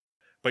animated,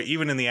 but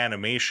even in the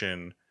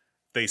animation,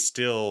 they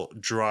still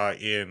draw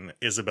in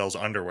Isabel's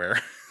underwear.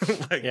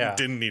 Like, Yeah. you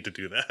didn't need to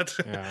do that.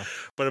 Yeah.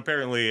 But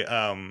apparently,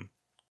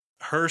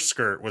 her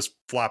skirt was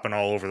flopping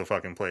all over the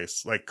fucking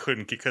place. Like,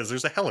 couldn't, because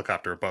there's a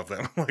helicopter above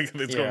them. Like,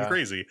 it's going Yeah.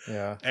 crazy.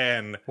 Yeah.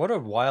 And What a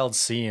wild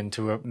scene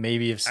to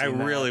maybe have I seen.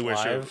 really that wish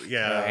live.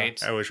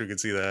 Right. I wish we could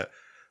see that.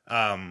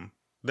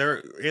 There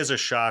is a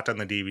shot on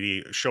the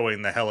DVD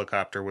showing the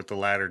helicopter with the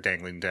ladder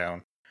dangling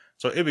down.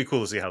 So it'd be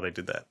cool to see how they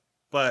did that.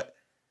 But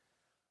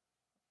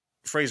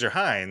Fraser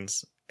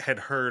Hines had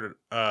heard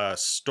a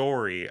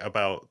story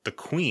about the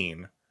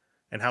Queen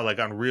and how like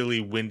on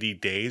really windy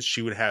days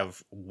she would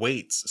have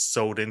weights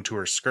sewed into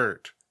her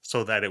skirt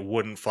so that it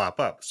wouldn't flop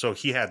up. So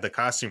he had the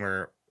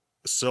costumer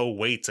sew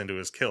weights into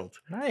his kilt.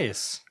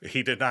 Nice.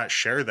 He did not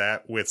share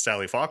that with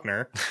Sally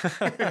Faulkner,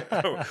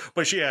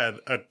 but she had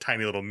a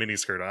tiny little mini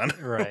skirt on.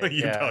 Right,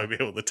 You'd yeah. probably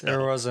be able to tell.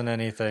 There wasn't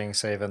anything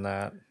saving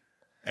that.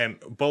 And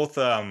both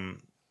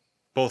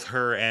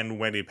her and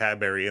Wendy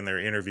Padbury in their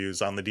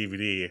interviews on the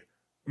DVD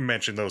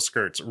mentioned those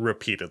skirts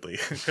repeatedly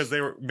because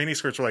mini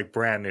skirts were like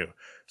brand new.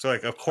 So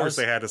like, of course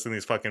they had us in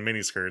these fucking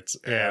mini skirts.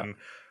 Yeah. And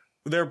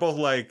they're both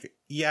like,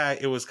 yeah,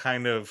 it was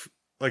kind of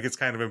like, it's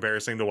kind of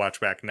embarrassing to watch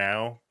back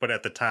now, but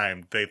at the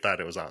time they thought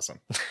it was awesome.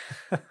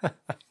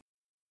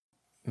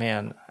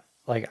 Man,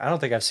 like I don't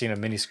think I've seen a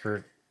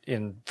miniskirt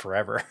in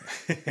forever.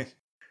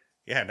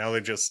 Yeah, now they're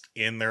just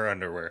in their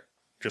underwear.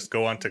 Just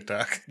go on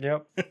TikTok.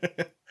 Yep.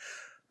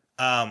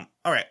 All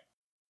right.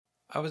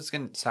 I was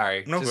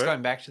sorry, No, just go ahead.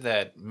 going back to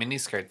that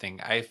miniskirt thing.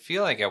 I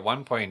feel like at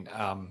one point,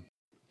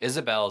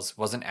 Isabel's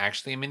wasn't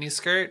actually a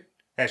miniskirt.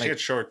 Yeah, she Like- had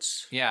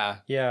shorts. Yeah.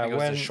 Yeah, I think it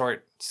was when- a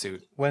short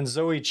suit. When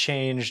Zoe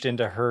changed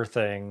into her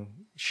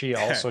thing, she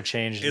also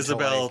changed.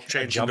 Isabel into, like, a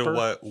changed into jumper.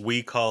 what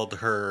we called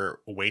her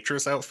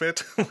waitress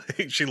outfit.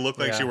 Like, she looked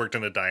like she Yeah. worked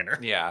in a diner.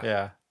 Yeah.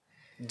 Yeah.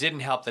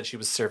 Didn't help that she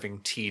was serving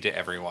tea to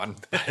everyone.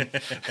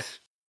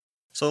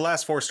 So the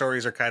last 4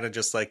 stories are kind of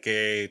just like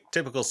a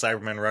typical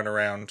Cyberman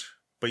runaround,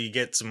 but you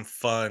get some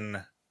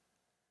fun,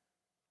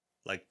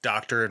 like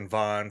Doctor and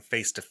Vaughn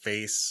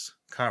face-to-face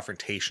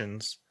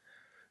confrontations.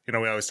 You know,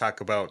 we always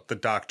talk about the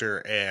Doctor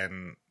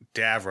and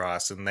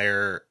Davros, and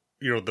they're,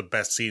 you know, the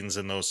best scenes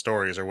in those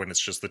stories are when it's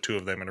just the two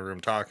of them in a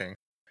room talking.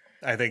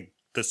 I think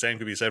the same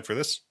could be said for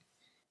this.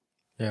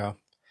 Yeah.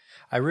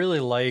 I really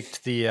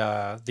liked the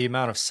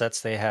amount of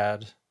sets they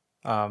had.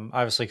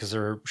 Obviously because they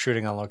were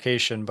shooting on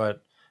location,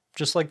 but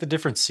just like the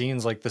different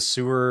scenes, like the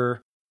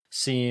sewer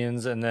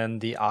scenes and then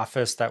the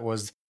office that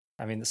was,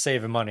 I mean,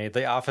 saving money,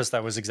 the office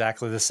that was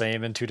exactly the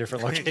same in 2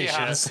 different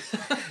locations.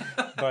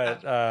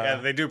 But Yeah,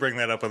 they do bring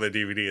that up on the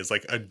DVD as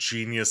like a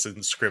genius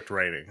in script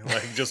writing.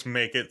 Like, just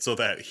make it so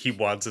that he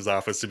wants his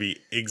office to be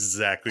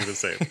exactly the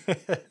same.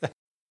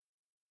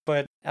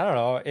 but I don't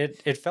know,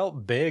 it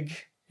felt big.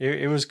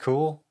 It was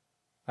cool.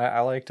 I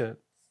liked it.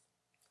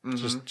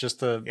 Mhm. Just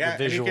the Yeah,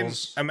 and you can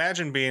visuals.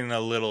 imagine being a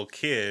little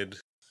kid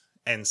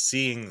and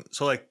seeing.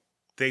 So, like,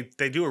 they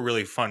do a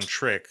really fun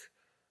trick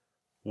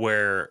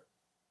where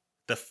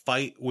the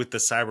fight with the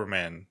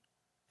Cybermen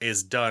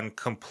is done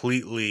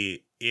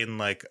completely in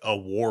like a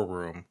war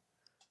room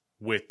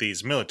with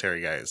these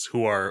military guys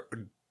who are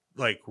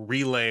like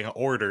relaying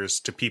orders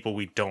to people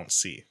we don't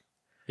see.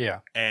 Yeah.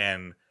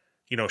 And,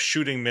 you know,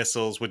 shooting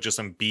missiles with just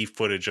some B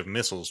footage of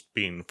missiles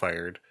being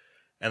fired.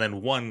 And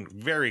then one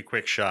very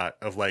quick shot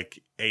of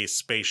like a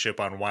spaceship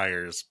on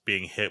wires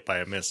being hit by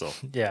a missile.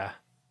 Yeah.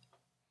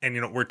 And,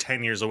 you know, we're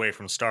 10 years away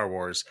from Star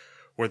Wars,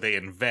 where they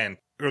invent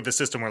or the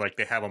system where like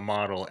they have a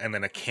model and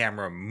then a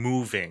camera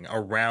moving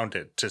around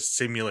it to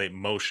simulate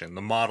motion.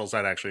 The model's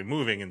not actually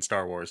moving in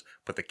Star Wars,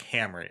 but the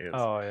camera is.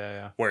 Oh,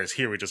 yeah. Whereas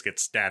here we just get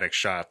static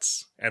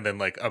shots and then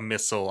like a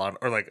missile on,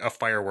 or like a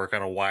firework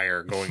on a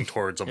wire going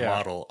towards a Yeah.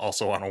 model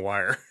also on a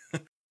wire.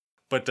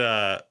 But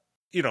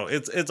you know,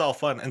 it's all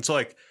fun. And so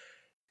like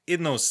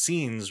in those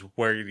scenes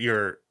where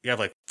you have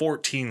like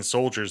 14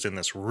 soldiers in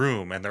this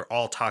room and they're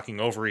all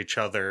talking over each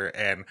other,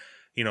 and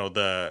you know,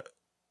 the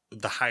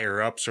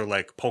higher ups are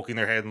like poking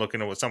their head and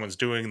looking at what someone's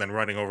doing and then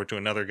running over to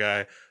another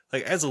guy.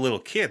 Like as a little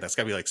kid, that's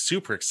gotta be like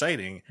super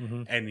exciting.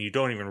 Mm-hmm. And you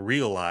don't even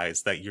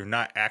realize that you're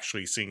not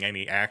actually seeing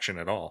any action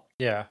at all.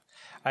 Yeah.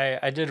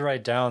 I did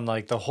write down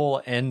like the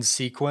whole end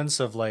sequence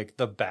of like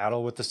the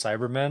battle with the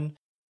Cybermen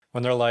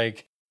when they're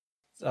like,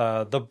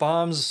 the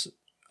bomb's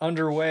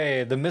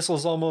underway, the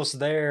missile's almost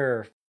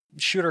there,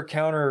 shooter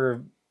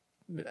counter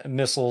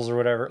missiles or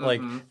whatever. Mhm.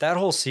 Like that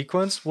whole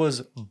sequence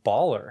was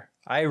baller.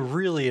 I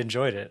really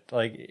enjoyed it.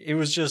 Like it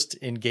was just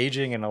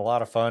engaging and a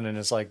lot of fun, and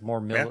it's like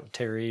more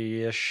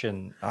military-ish,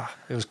 and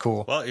it was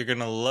cool. Well, you're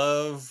gonna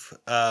love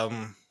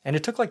And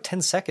it took like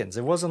 10 seconds.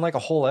 It wasn't like a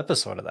whole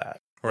episode of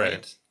that.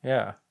 right.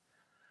 Yeah.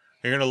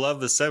 You're gonna love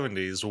the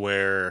 70s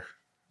where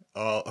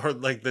or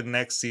like the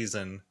next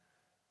season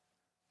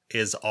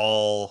is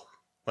all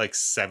like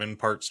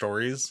 7-part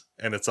stories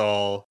and it's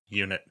all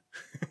unit.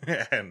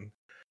 And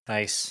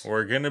Nice.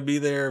 we're gonna be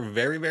there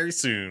very, very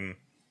soon.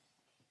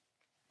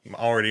 I'm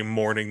already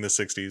mourning the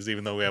 60s,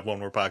 even though we have one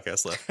more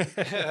podcast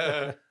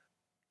left.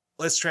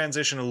 Let's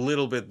transition a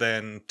little bit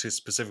then to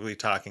specifically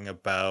talking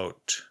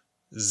about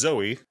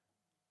Zoe.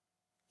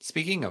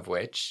 Speaking of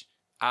which,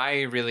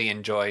 I really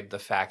enjoyed the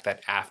fact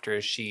that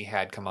after she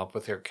had come up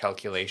with her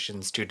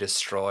calculations to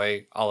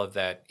destroy all of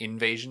that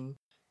invasion,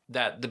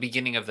 that the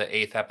beginning of the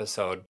 8th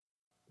episode,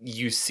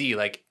 you see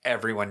like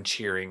everyone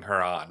cheering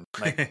her on.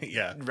 Like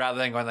Yeah. rather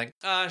than going like,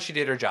 she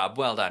did her job,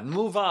 well done,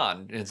 move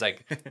on. And it's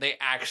like they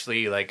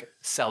actually like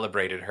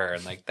celebrated her,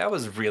 and like that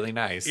was really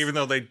nice. Even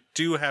though they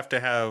do have to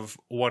have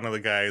one of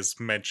the guys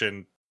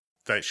mention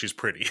that she's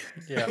pretty.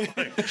 Yeah.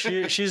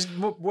 She's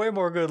way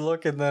more good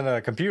looking than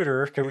a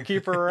computer. Can we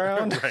keep her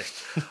around?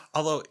 Right.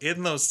 Although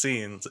in those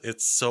scenes,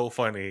 it's so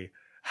funny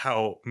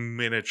how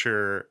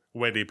miniature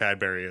Wendy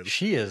Padbury is.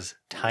 She is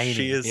tiny.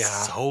 She is Yeah.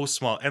 so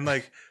small. And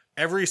like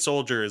every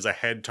soldier is a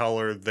head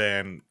taller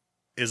than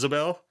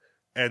Isabel,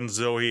 and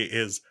Zoe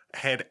is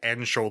head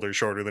and shoulder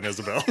shorter than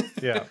Isabel.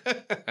 Yeah.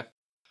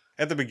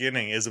 At the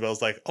beginning,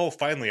 Isabel's like, oh,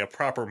 finally a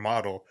proper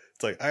model.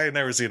 It's like, I had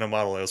never seen a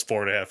model that was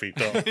 4.5 feet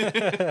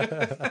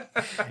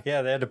tall.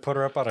 Yeah, they had to put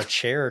her up on a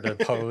chair to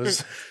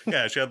pose.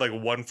 Yeah, she had like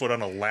 1 foot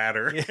on a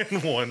ladder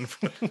and 1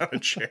 foot on a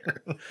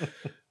chair.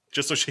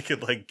 Just so she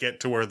could like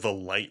get to where the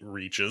light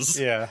reaches.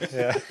 Yeah.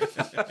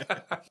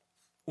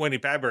 Wendy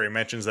Padbury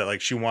mentions that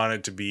like she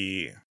wanted to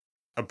be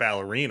a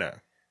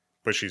ballerina,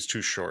 but she's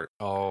too short.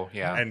 Oh,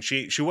 yeah. And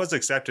she was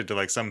accepted to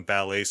like some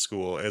ballet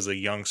school as a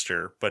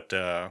youngster, but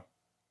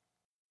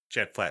she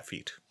had flat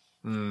feet.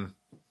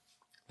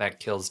 That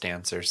kills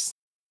dancers.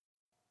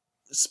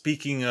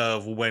 Speaking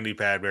of Wendy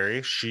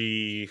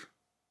Padbury,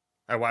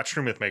 I watched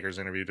her Mythmakers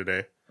interview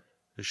today.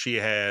 She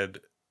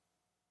had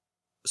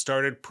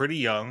started pretty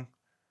young,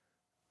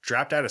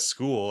 dropped out of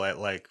school at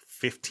like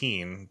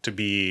 15 to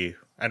be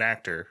an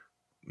actor,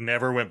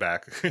 never went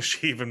back.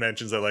 She even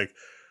mentions that like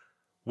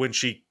when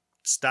she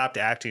stopped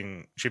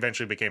acting, she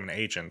eventually became an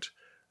agent.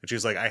 And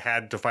she's like, I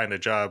had to find a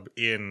job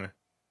in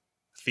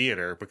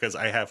theater because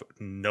I have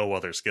no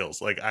other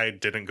skills. Like I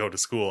didn't go to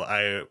school.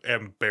 I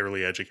am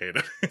barely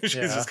educated.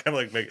 She's just kind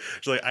of like,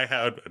 she's like, I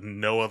had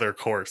no other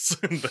course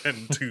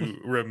than to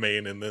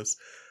remain in this.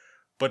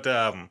 But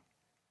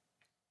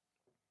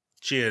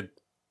she had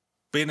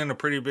been in a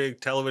pretty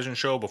big television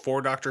show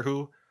before Doctor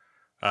Who.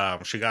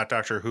 She got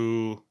Doctor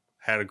Who,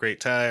 had a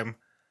great time.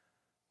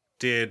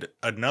 Did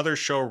another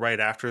show right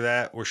after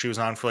that where she was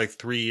on for like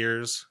 3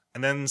 years,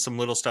 and then some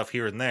little stuff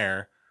here and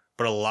there,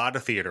 but a lot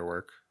of theater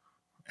work.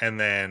 And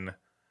then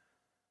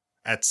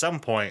at some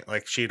point,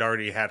 like she'd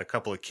already had a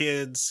couple of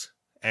kids,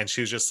 and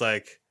she was just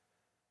like,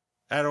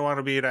 I don't want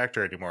to be an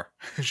actor anymore.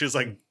 She was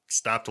like,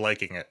 stopped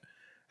liking it,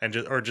 and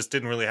just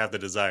didn't really have the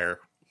desire.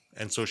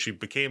 And so she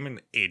became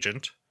an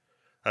agent,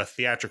 a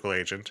theatrical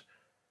agent.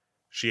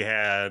 She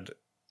had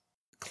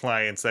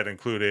clients that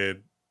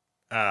included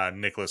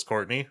Nicholas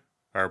Courtney,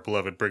 our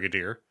beloved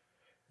Brigadier,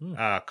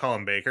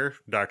 Colin Baker,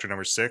 Doctor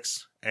Number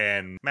 6,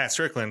 and Matt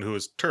Strickland, who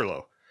was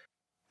Turlough.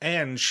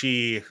 And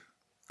she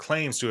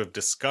claims to have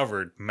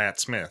discovered Matt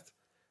Smith,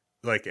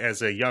 like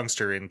as a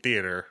youngster in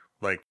theater,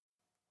 like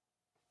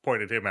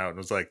pointed him out and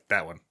was like,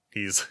 that one,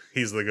 he's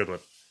the good one.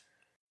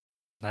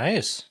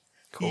 Nice.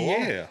 Cool.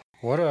 Yeah.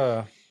 What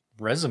a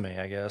resume,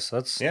 I guess.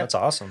 That's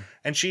awesome.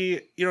 And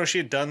she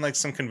had done like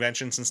some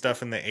conventions and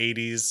stuff in the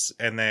 80s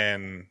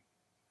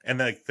and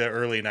like the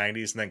early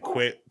 90s, and then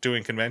quit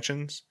doing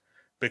conventions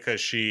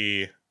because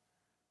she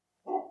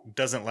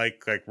doesn't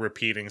like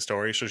repeating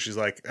stories. So she's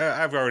like,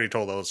 I've already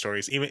told those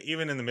stories.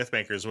 Even in the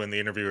Mythmakers, when the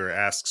interviewer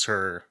asks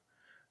her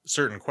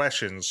certain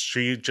questions,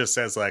 she just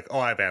says like, oh,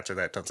 I've answered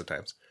that tons of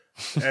times.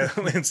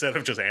 instead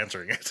of just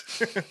answering it.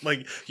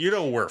 Like,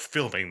 we're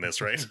filming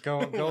this, right? Go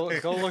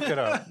look it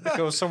up.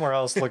 Go somewhere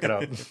else, look it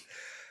up.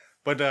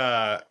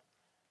 But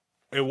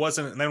it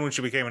wasn't. And then when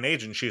she became an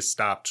agent, she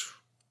stopped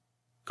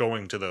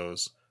going to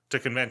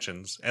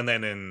conventions. And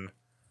then in,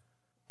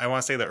 I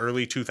want to say the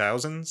early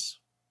 2000s,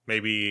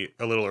 maybe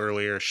a little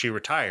earlier, she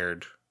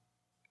retired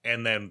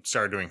and then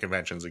started doing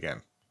conventions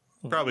again.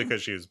 Probably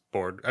because she was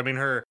bored. I mean,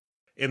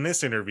 in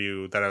this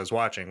interview that I was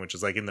watching, which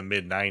is like in the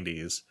mid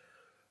 90s,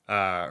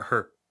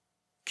 her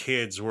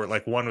kids were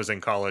like, one was in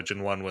college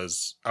and one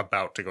was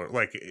about to go,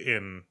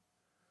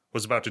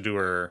 was about to do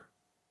her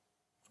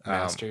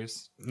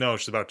Masters. No,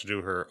 she's about to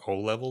do her O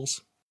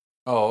levels.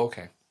 Oh,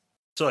 okay.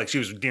 So like she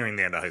was nearing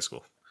the end of high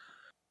school.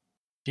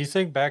 Do you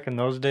think back in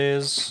those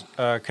days,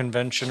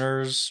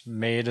 conventioners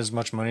made as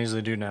much money as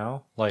they do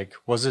now? Like,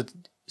 was it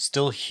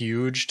still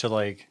huge to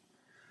like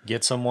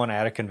get someone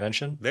at a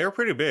convention? They were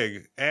pretty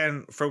big.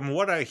 And from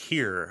what I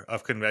hear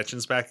of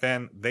conventions back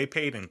then, they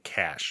paid in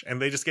cash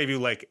and they just gave you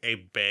like a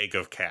bag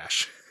of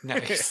cash.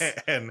 Nice.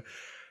 And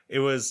it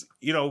was,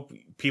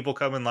 people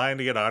come in line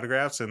to get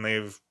autographs and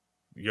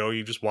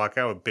you just walk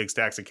out with big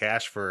stacks of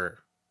cash for,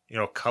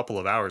 a couple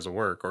of hours of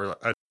work or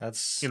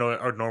That's a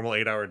normal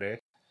 8-hour day.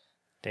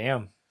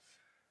 damn.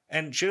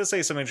 And she does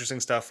say some interesting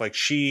stuff. Like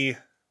she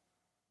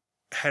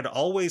had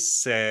always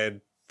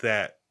said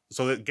that,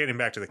 getting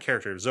back to the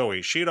character of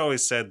Zoe, she had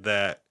always said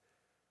that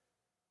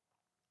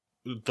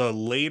the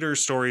later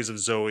stories of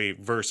Zoe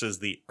versus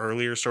the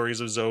earlier stories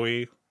of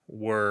Zoe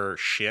were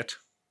shit.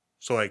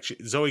 So like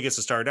Zoe gets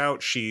to start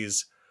out,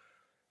 she's,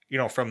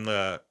 from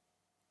the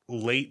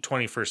late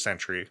 21st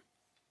century.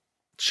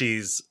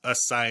 She's a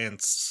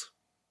science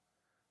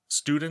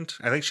student.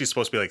 I think she's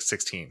supposed to be like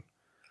 16.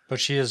 But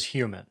she is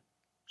human.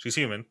 She's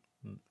human,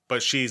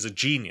 but she's a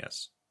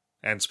genius,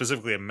 and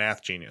specifically a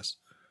math genius.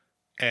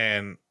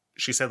 And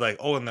she said like,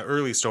 in the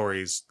early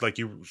stories, like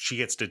she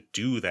gets to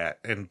do that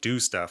and do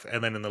stuff.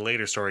 And then in the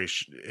later stories,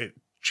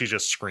 she's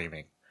just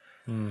screaming.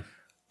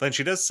 Then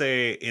she does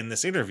say in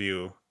this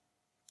interview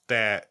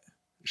that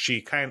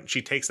she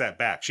takes that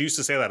back. She used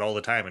to say that all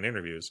the time in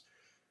interviews.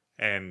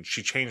 And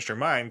she changed her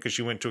mind because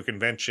she went to a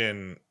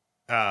convention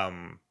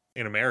in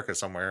America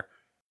somewhere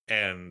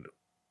and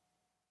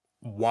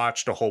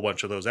watched a whole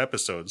bunch of those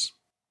episodes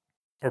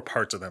or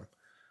parts of them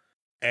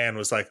and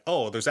was like,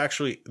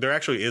 there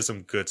actually is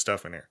some good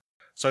stuff in here.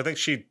 So I think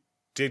she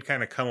did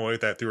kind of come away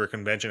with that through her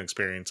convention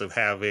experience of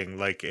having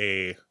like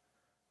a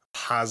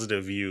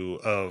positive view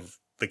of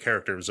the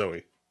character of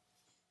Zoe.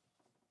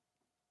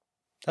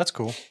 That's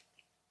cool.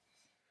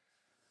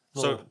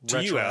 So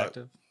to you, Alex,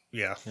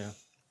 yeah.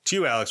 To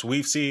you, Alex,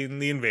 we've seen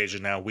The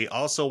Invasion now. We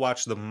also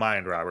watched The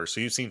Mind Robber. So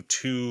you've seen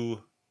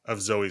 2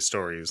 of Zoe's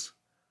stories.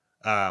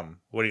 What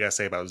do you guys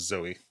say about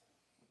Zoe?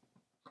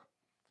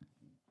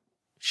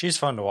 She's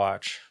fun to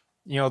watch.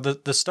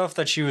 The stuff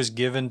that she was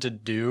given to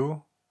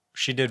do,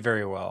 she did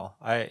very well.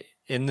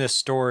 In this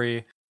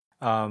story,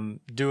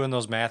 doing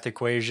those math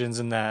equations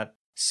in that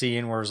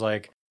scene where it's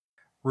like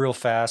real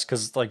fast,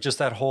 because like just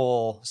that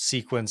whole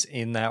sequence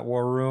in that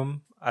war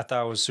room, I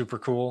thought was super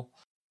cool.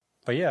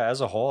 But yeah, as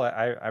a whole,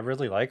 I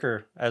really like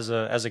her as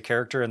a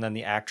character, and then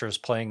the actress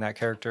playing that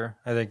character,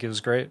 I think it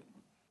was great.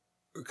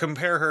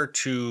 Compare her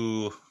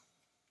to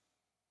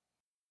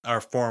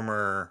our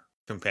former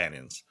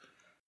companions.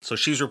 So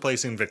she's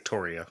replacing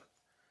Victoria,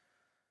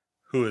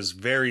 who is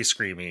very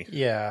screamy.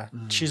 Yeah,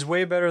 she's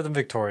way better than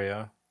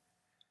Victoria.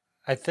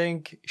 I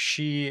think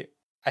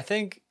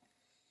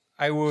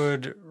I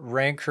would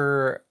rank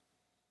her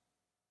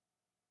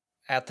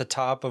at the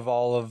top of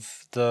all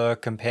of the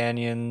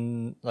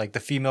the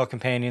female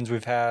companions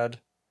we've had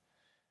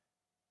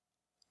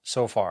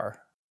so far.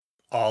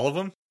 All of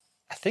them?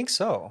 I think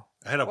so.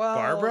 Ahead of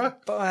Barbara?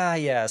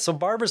 Yeah, so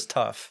Barbara's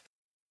tough.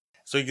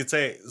 So you could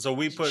say,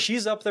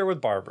 she's up there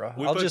with Barbara.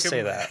 I'll just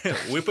say that.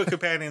 We put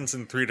companions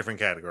in 3 different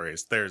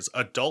categories. There's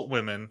adult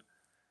women,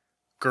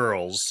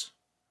 girls,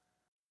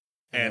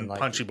 and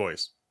punchy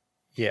boys.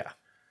 Yeah.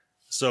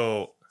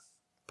 So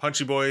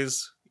punchy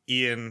boys,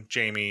 Ian,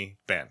 Jamie,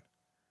 Ben.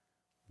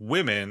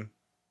 Women,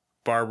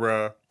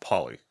 Barbara,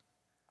 Polly.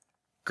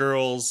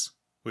 Girls,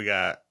 we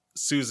got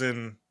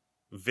Susan,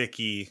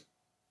 Vicky,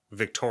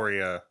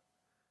 Victoria,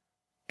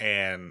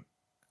 and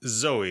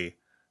Zoe.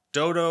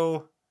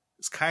 Dodo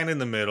is kind of in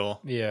the middle.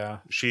 Yeah.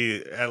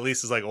 She at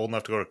least is like old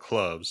enough to go to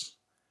clubs.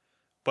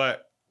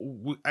 But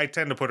I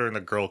tend to put her in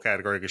the girl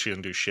category because she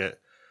doesn't do shit.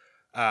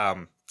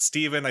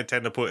 Steven, I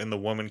tend to put in the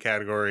woman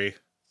category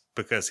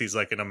because he's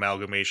like an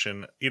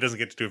amalgamation. He doesn't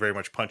get to do very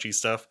much punchy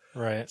stuff.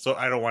 Right. So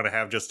I don't want to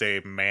have just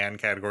a man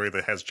category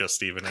that has just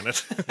Steven in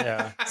it.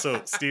 Yeah.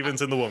 So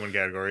Steven's in the woman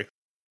category.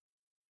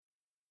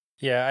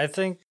 Yeah, I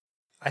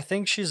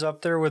think she's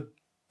up there with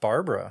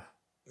Barbara.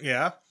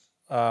 Yeah.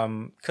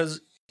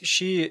 Because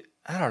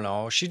I don't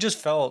know, she just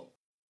felt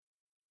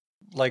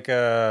like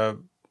a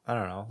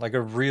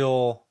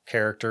real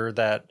character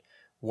that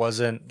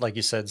wasn't, like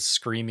you said,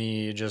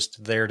 screamy,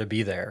 just there to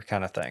be there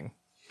kind of thing.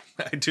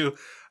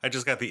 I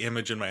just got the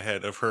image in my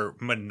head of her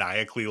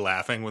maniacally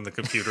laughing when the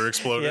computer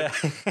exploded.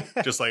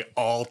 Yeah. Just like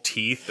all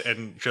teeth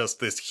and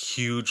just this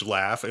huge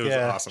laugh. It was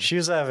awesome. She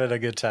was having a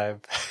good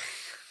time.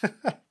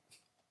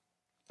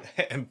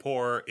 And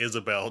poor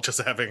Isabel just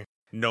having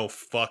no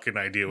fucking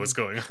idea what's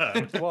going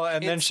on. Well,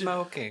 and then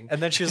smoking. And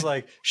then she's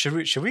like, "Should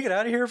we get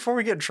out of here before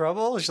we get in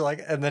trouble?" She's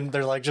like, and then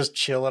they're like just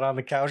chilling on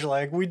the couch,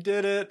 like, "We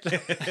did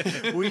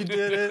it, we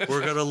did it.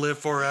 We're gonna live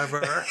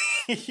forever."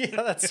 Yeah,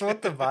 that's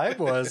what the vibe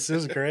was. It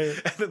was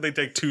great. And then they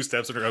take 2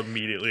 steps and are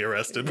immediately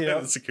arrested by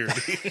Yep. the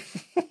security.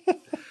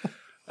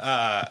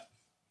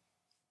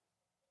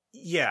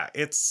 Yeah,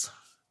 it's.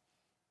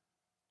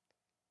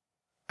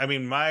 I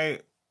mean,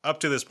 up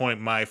to this point,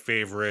 my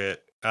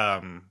favorite,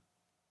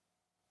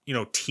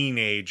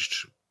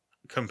 teenaged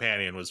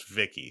companion was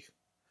Vicky.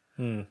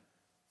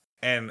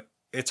 And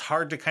it's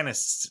hard to kind of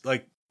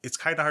it's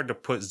kind of hard to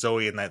put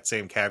Zoe in that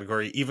same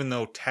category, even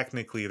though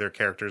technically their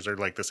characters are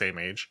like the same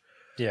age.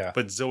 Yeah.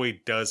 But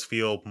Zoe does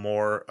feel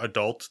more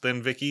adult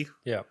than Vicky.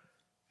 Yeah.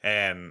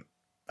 And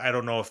I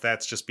don't know if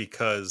that's just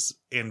because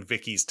in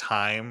Vicky's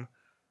time,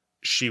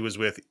 she was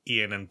with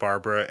Ian and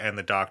Barbara and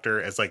the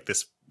doctor as like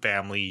this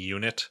family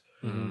unit,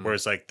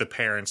 whereas like the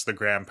parents, the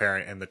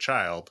grandparent, and the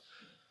child.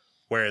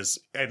 Whereas,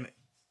 and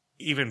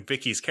even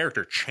Vicky's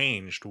character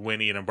changed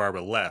when Ian and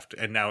Barbara left,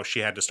 and now she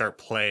had to start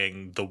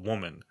playing the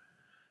woman,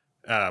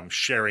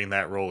 sharing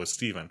that role with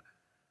Steven.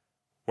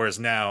 Whereas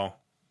now,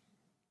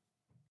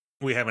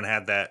 we haven't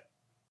had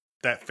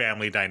that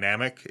family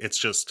dynamic. It's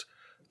just,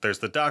 there's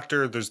the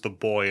doctor, there's the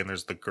boy, and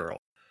there's the girl.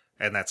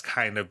 And that's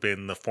kind of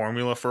been the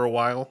formula for a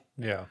while.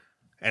 Yeah.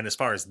 And as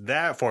far as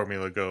that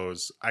formula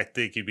goes, I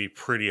think you'd be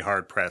pretty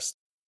hard pressed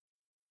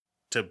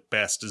to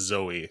best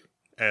Zoe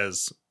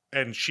as,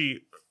 and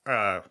she,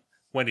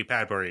 Wendy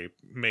Padbury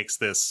makes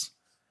this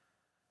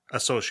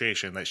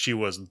association that she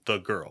was the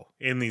girl.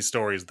 In these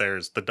stories,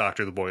 there's the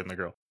doctor, the boy, and the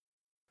girl.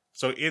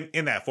 So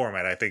in that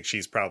format, I think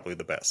she's probably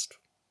the best.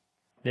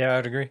 Yeah,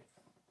 I'd agree.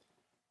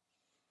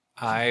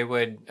 I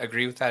would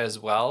agree with that as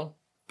well,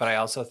 but I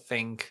also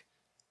think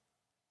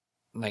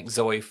like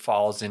Zoe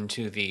falls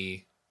into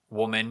the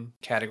woman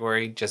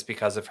category just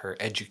because of her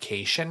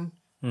education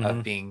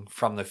of being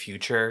from the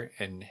future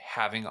and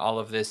having all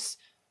of this,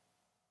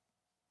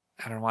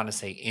 I don't want to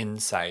say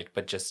insight,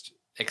 but just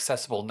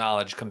accessible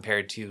knowledge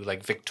compared to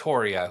like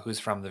Victoria, who's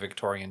from the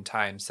Victorian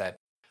times, that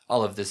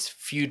all of this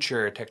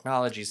future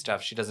technology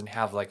stuff, she doesn't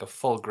have like a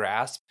full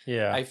grasp.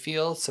 Yeah. I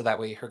feel so that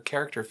way her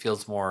character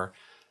feels more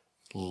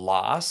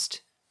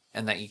lost,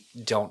 and that you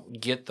don't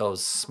get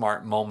those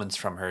smart moments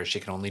from her. She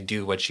can only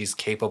do what she's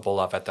capable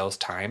of at those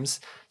times.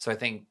 So I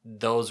think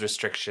those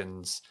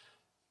restrictions,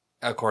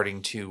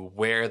 according to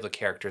where the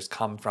characters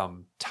come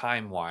from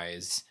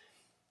time-wise,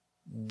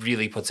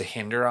 really puts a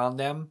hinder on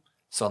them.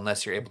 So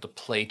unless you're able to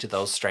play to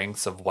those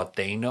strengths of what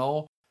they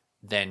know,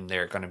 then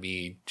they're going to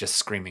be just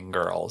screaming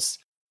girls.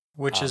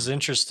 Which is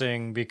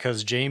interesting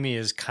because Jamie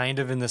is kind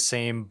of in the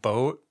same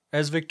boat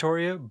as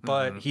Victoria,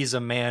 but he's a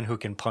man who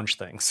can punch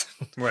things.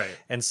 Right.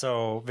 And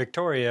so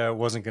Victoria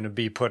wasn't going to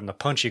be put in the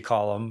punchy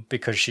column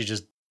because she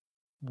just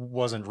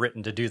wasn't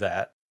written to do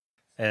that.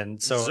 And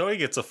so Zoe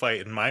gets a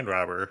fight in Mind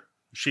Robber.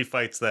 She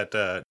fights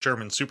that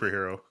German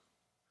superhero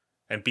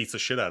and beats the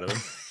shit out of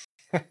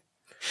him.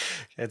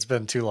 it's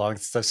been too long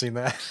since I've seen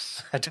that.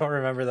 I don't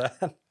remember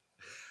that.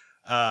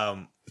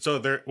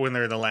 So when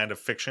they're in the land of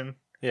fiction,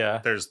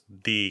 Yeah. there's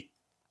the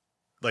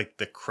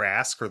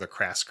Krask or the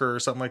Krasker or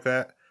something like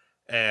that.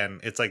 And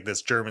it's like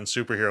this German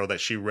superhero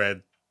that she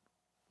read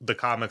the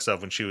comics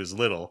of when she was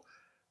little.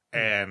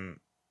 And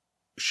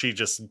she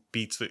just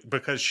beats it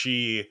because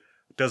she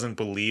doesn't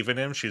believe in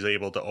him. She's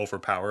able to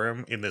overpower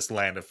him in this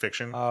land of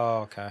fiction.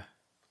 Oh, okay.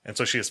 And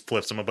so she just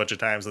flips him a bunch of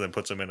times and then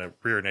puts him in a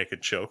rear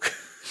naked choke.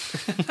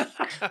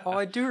 Oh,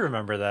 I do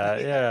remember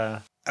that.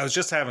 Yeah. I was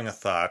just having a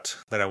thought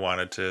that I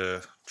wanted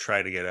to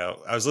try to get out.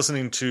 I was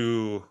listening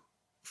to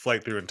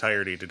Flight Through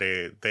Entirety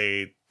today.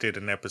 They did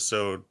an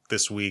episode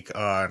this week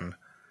on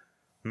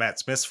Matt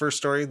Smith's first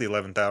story, The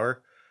 11th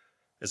Hour.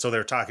 And so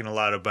they're talking a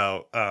lot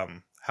about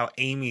how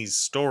Amy's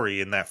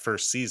story in that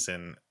first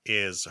season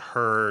is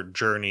her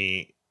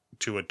journey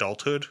to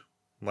adulthood,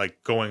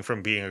 like going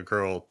from being a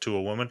girl to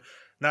a woman.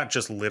 Not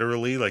just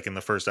literally, like in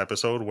the first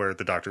episode where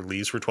the doctor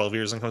leaves for 12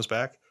 years and comes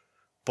back,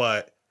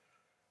 but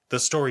the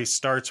story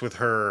starts with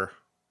her,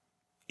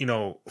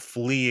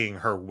 fleeing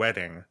her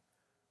wedding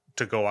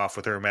to go off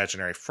with her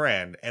imaginary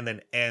friend, and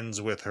then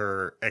ends with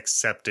her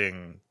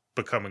accepting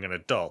becoming an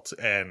adult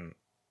and,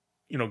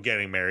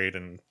 getting married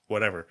and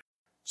whatever.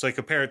 So I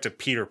compare it to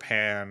Peter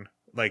Pan.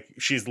 Like,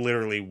 she's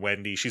literally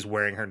Wendy. She's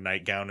wearing her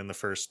nightgown in the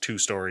first 2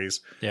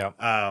 stories. Yeah.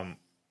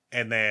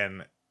 And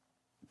then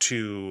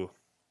to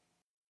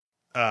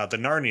the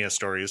Narnia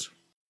stories,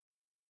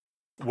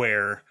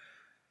 where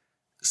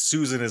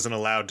Susan isn't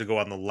allowed to go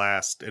on the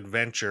last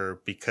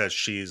adventure because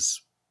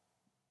she's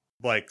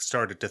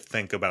started to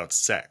think about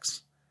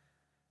sex.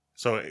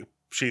 So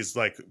she's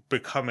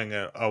becoming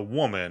a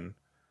woman,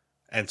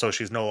 and so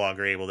she's no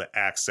longer able to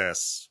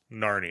access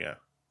Narnia.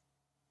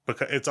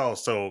 Because it's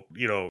also,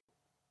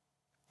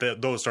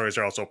 those stories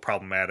are also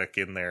problematic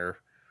in their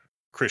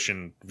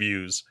Christian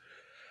views.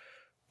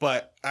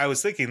 But I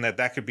was thinking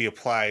that could be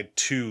applied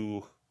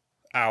to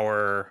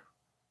our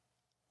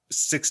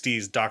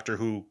 60s Doctor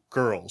Who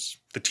girls,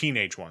 the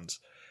teenage ones.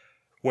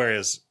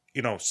 Whereas,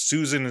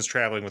 Susan is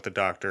traveling with the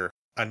Doctor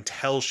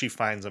until she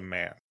finds a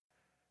man.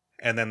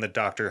 And then the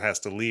Doctor has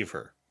to leave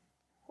her.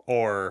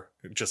 Or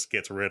just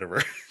gets rid of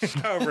her.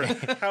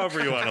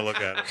 however you want to look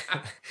at it.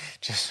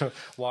 Just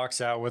walks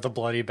out with a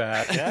bloody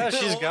bat. Yeah,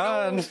 she's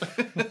gone.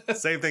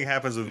 Same thing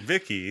happens with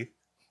Vicky.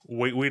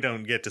 We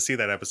don't get to see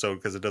that episode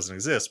because it doesn't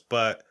exist,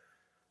 but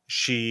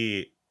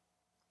she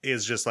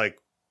is just like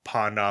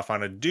pawned off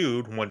on a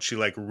dude once she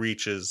like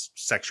reaches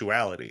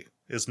sexuality,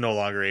 is no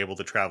longer able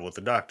to travel with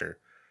the Doctor.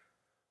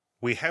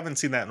 We haven't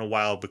seen that in a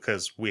while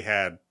because we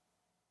had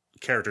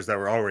characters that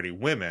were already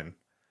women,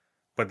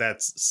 but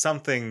that's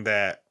something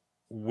that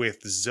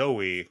with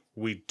Zoe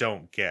we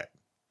don't get.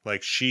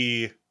 Like,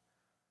 she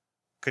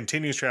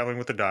continues traveling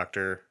with the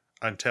Doctor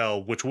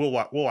until, which we'll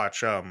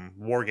watch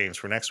War Games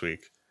for next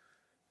week.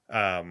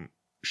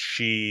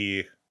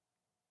 She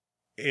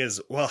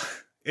is, well,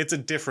 it's a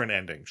different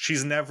ending.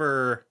 She's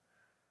never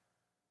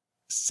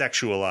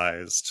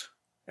sexualized,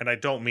 and I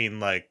don't mean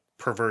like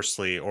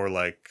perversely or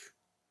like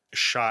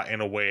shot in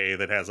a way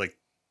that has like,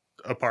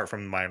 apart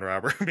from Mind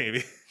Robber,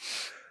 maybe.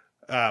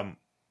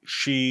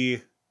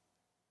 She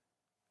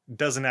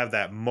doesn't have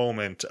that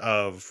moment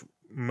of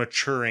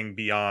maturing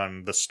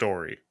beyond the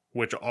story,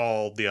 which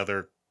all the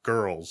other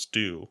girls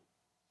do.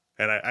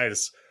 And I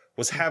just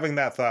was having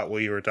that thought while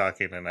you were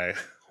talking, and I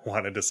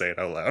wanted to say it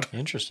out loud.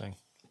 Interesting.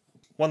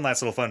 One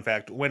last little fun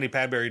fact. Wendy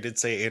Padbury did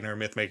say in her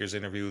Mythmakers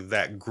interview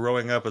that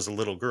growing up as a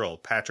little girl,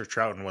 Patrick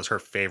Troughton was her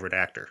favorite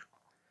actor.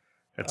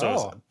 And so it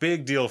was a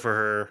big deal for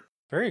her.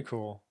 Very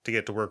cool. To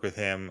get to work with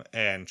him.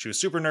 And she was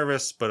super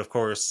nervous. But of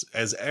course,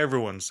 as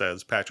everyone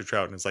says, Patrick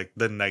Troughton is like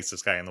the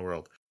nicest guy in the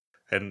world.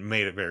 And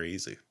made it very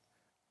easy.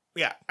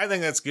 Yeah, I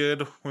think that's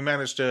good. We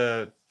managed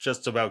to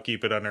just about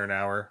keep it under an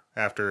hour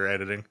after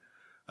editing.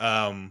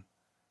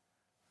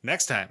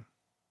 Next time,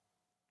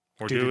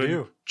 we're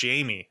doing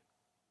Jamie,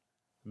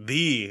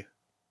 the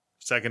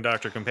second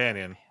Doctor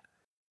companion.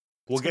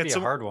 We'll get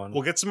some hard one.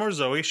 We'll get some more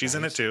Zoe. She's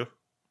in it too.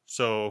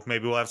 So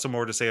maybe we'll have some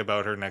more to say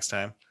about her next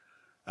time.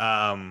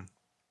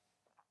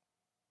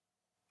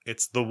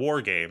 It's the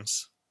War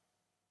Games.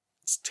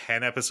 It's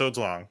 10 episodes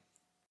long.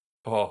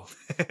 Oh.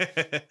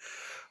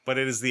 But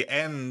it is the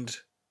end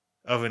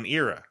of an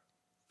era.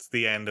 It's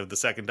the end of the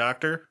second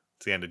Doctor.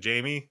 It's the end of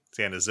Jamie. It's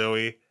the end of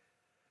Zoe.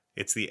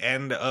 It's the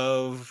end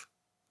of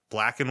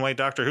black and white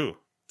Doctor Who.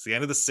 It's the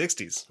end of the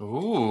 60s.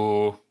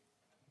 Ooh.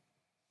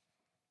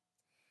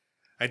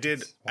 I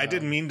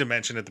did mean to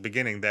mention at the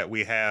beginning that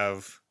we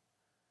have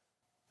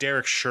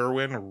Derek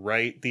Sherwin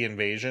write The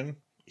Invasion.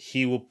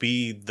 He will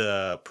be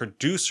the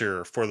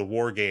producer for the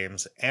War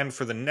Games and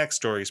for the next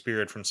story,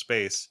 Spirit from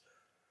Space,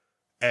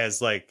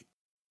 as like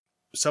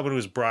someone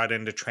who's brought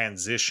in to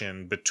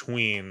transition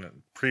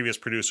between previous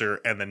producer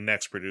and the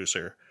next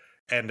producer,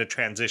 and to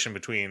transition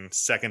between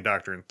second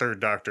Doctor and third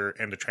Doctor,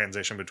 and to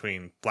transition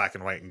between black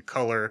and white and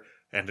color,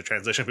 and to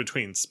transition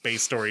between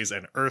space stories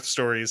and Earth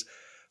stories.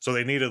 So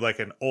they needed like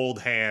an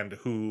old hand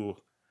who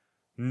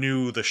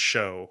knew the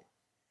show,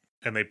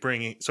 and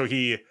so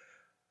he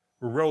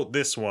wrote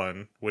this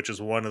one, which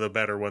is one of the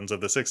better ones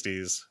of the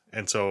 60s,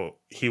 and so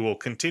he will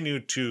continue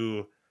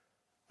to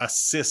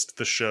assist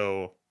the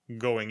show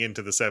going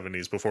into the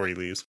 70s before he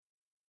leaves.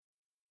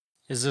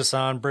 Is this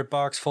on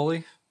BritBox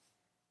fully?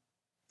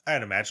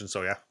 I'd imagine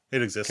so, yeah.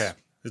 It exists. Okay.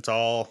 It's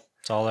all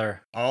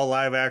there. All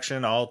live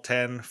action, all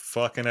 10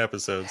 fucking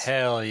episodes.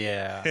 Hell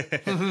yeah.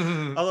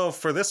 Although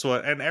for this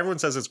one, and everyone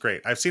says it's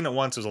great. I've seen it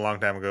once, it was a long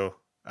time ago.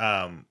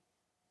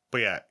 But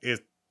yeah,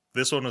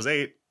 this one was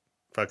 8.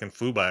 Fucking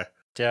flew by.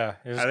 Yeah,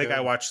 it was I think good.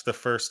 I watched the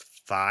first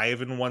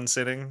 5 in one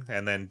sitting,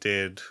 and then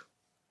did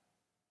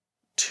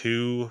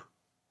 2,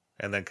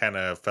 and then kind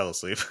of fell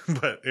asleep.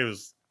 But it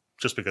was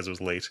just because it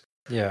was late.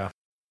 Yeah.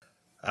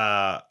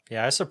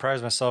 Yeah, I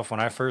surprised myself when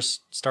I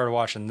first started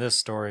watching this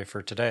story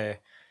for today.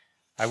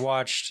 I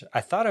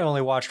thought I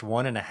only watched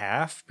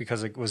 1.5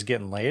 because it was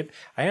getting late.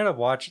 I ended up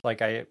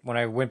when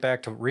I went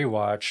back to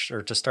rewatch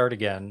or to start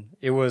again,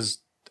 I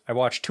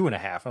watched 2.5.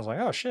 I was like,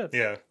 oh shit.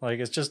 Yeah. Like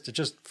it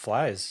just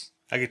flies.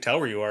 I could tell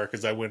where you are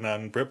because I went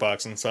on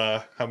BritBox and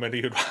saw how many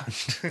you'd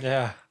watched.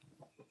 Yeah.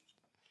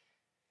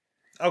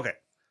 Okay.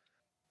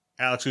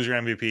 Alex, who's your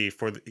MVP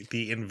for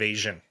the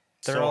Invasion?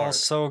 They're all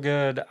so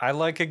good. I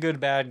like a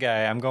good bad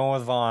guy. I'm going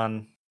with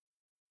Vaughn.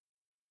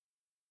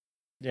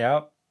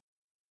 Yep.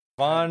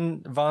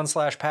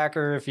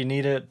 Vaughn/Packer if you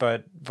need it,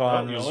 but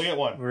Vaughn you only get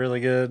one. Really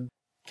good.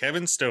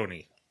 Kevin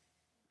Stoney.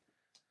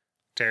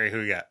 Terry, who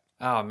you got?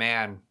 Oh,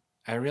 man.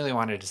 I really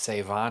wanted to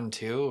say Vaughn,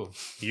 too.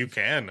 You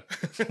can.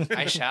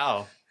 I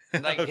shall.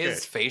 Like, Okay.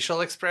 his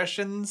facial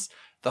expressions,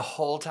 the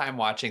whole time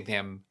watching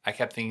him, I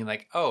kept thinking,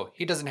 like, oh,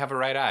 he doesn't have a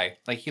right eye.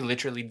 Like, he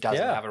literally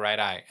doesn't have a right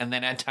eye. And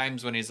then at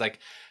times when he's, like,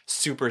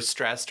 super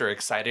stressed or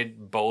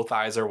excited, both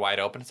eyes are wide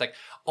open. It's like,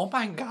 oh,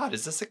 my God,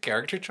 is this a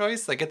character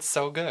choice? Like, it's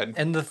so good.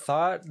 And the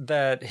thought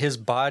that his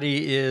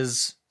body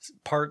is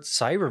part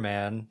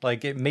Cyberman,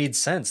 like it made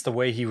sense the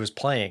way he was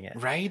playing it.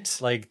 Right?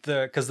 Like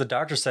because the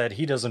doctor said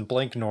he doesn't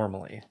blink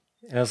normally.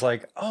 And I was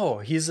like, oh,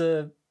 he's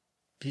a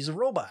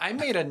robot. I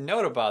made a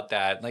note about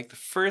that. Like the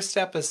first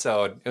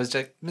episode, it was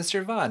like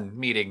Mr. Vaughn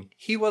meeting.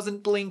 He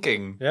wasn't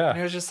blinking. Yeah. And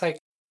it was just like,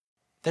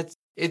 that's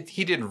it.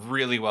 He did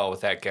really well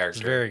with that character.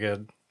 It's very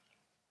good.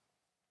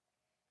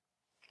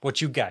 What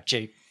you got,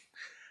 Jake?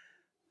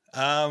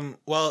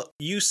 Well,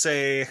 you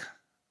say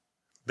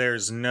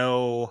there's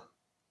no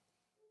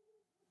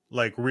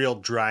like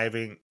real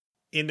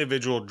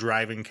individual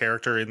driving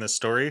character in this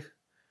story.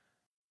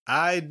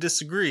 I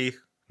disagree,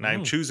 and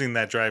I'm choosing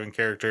that driving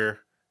character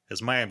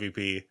as my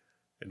MVP,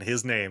 and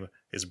his name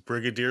is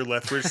Brigadier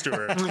Lethbridge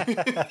Stewart,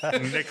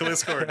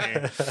 Nicholas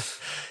Courtney.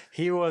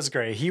 He was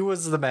great. He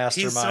was the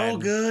mastermind. He's so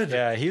good.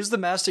 Yeah, he was the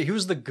master. He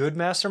was the good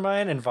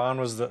mastermind, and Vaughn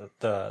was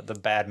the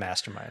bad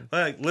mastermind.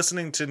 Like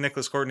listening to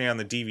Nicholas Courtney on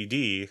the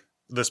DVD,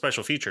 the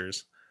special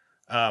features,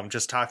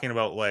 just talking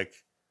about like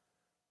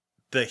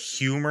the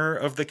humor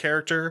of the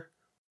character,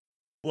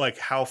 like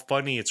how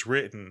funny it's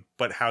written,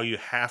 but how you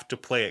have to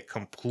play it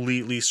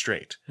completely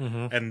straight.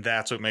 Mm-hmm. And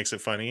that's what makes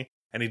it funny.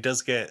 And he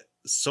does get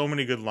so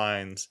many good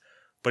lines,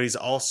 but he's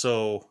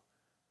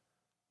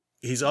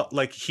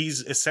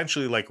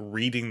essentially like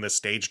reading the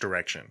stage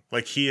direction.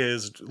 Like he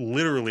is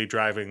literally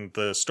driving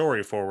the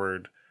story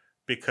forward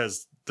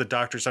because the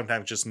doctor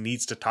sometimes just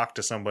needs to talk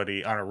to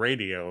somebody on a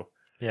radio.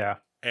 Yeah.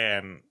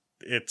 And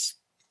it's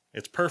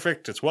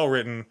perfect. It's well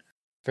written.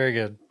 Very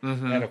good.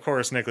 Mm-hmm. And of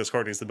course, Nicholas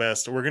Courtney's the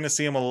best. We're going to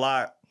see him a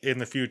lot in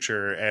the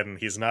future, and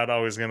he's not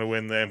always going to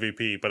win the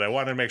MVP, but I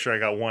wanted to make sure I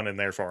got one in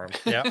there for him.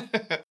 Yeah.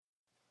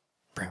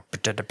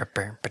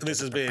 This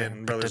has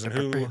been Brothers in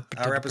Who,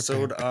 our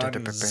episode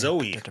on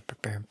Zoe.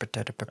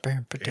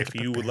 If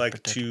you would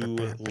like to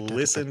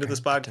listen to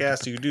this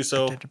podcast, you can do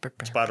so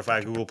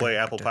Spotify, Google Play,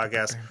 Apple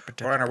Podcasts,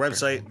 or on our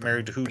website,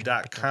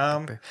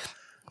 marriedtowho.com.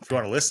 If you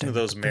want to listen to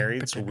those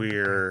marrieds,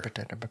 we're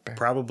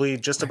probably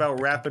just about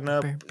wrapping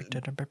up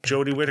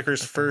Jodie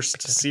Whittaker's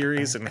first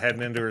series and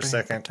heading into her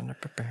second.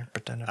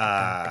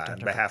 On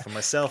behalf of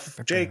myself,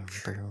 Jake,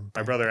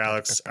 my brother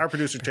Alex, our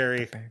producer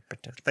Terry,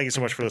 thank you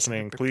so much for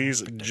listening.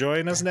 Please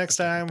join us next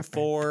time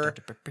for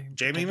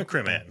Jamie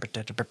McCrimmon.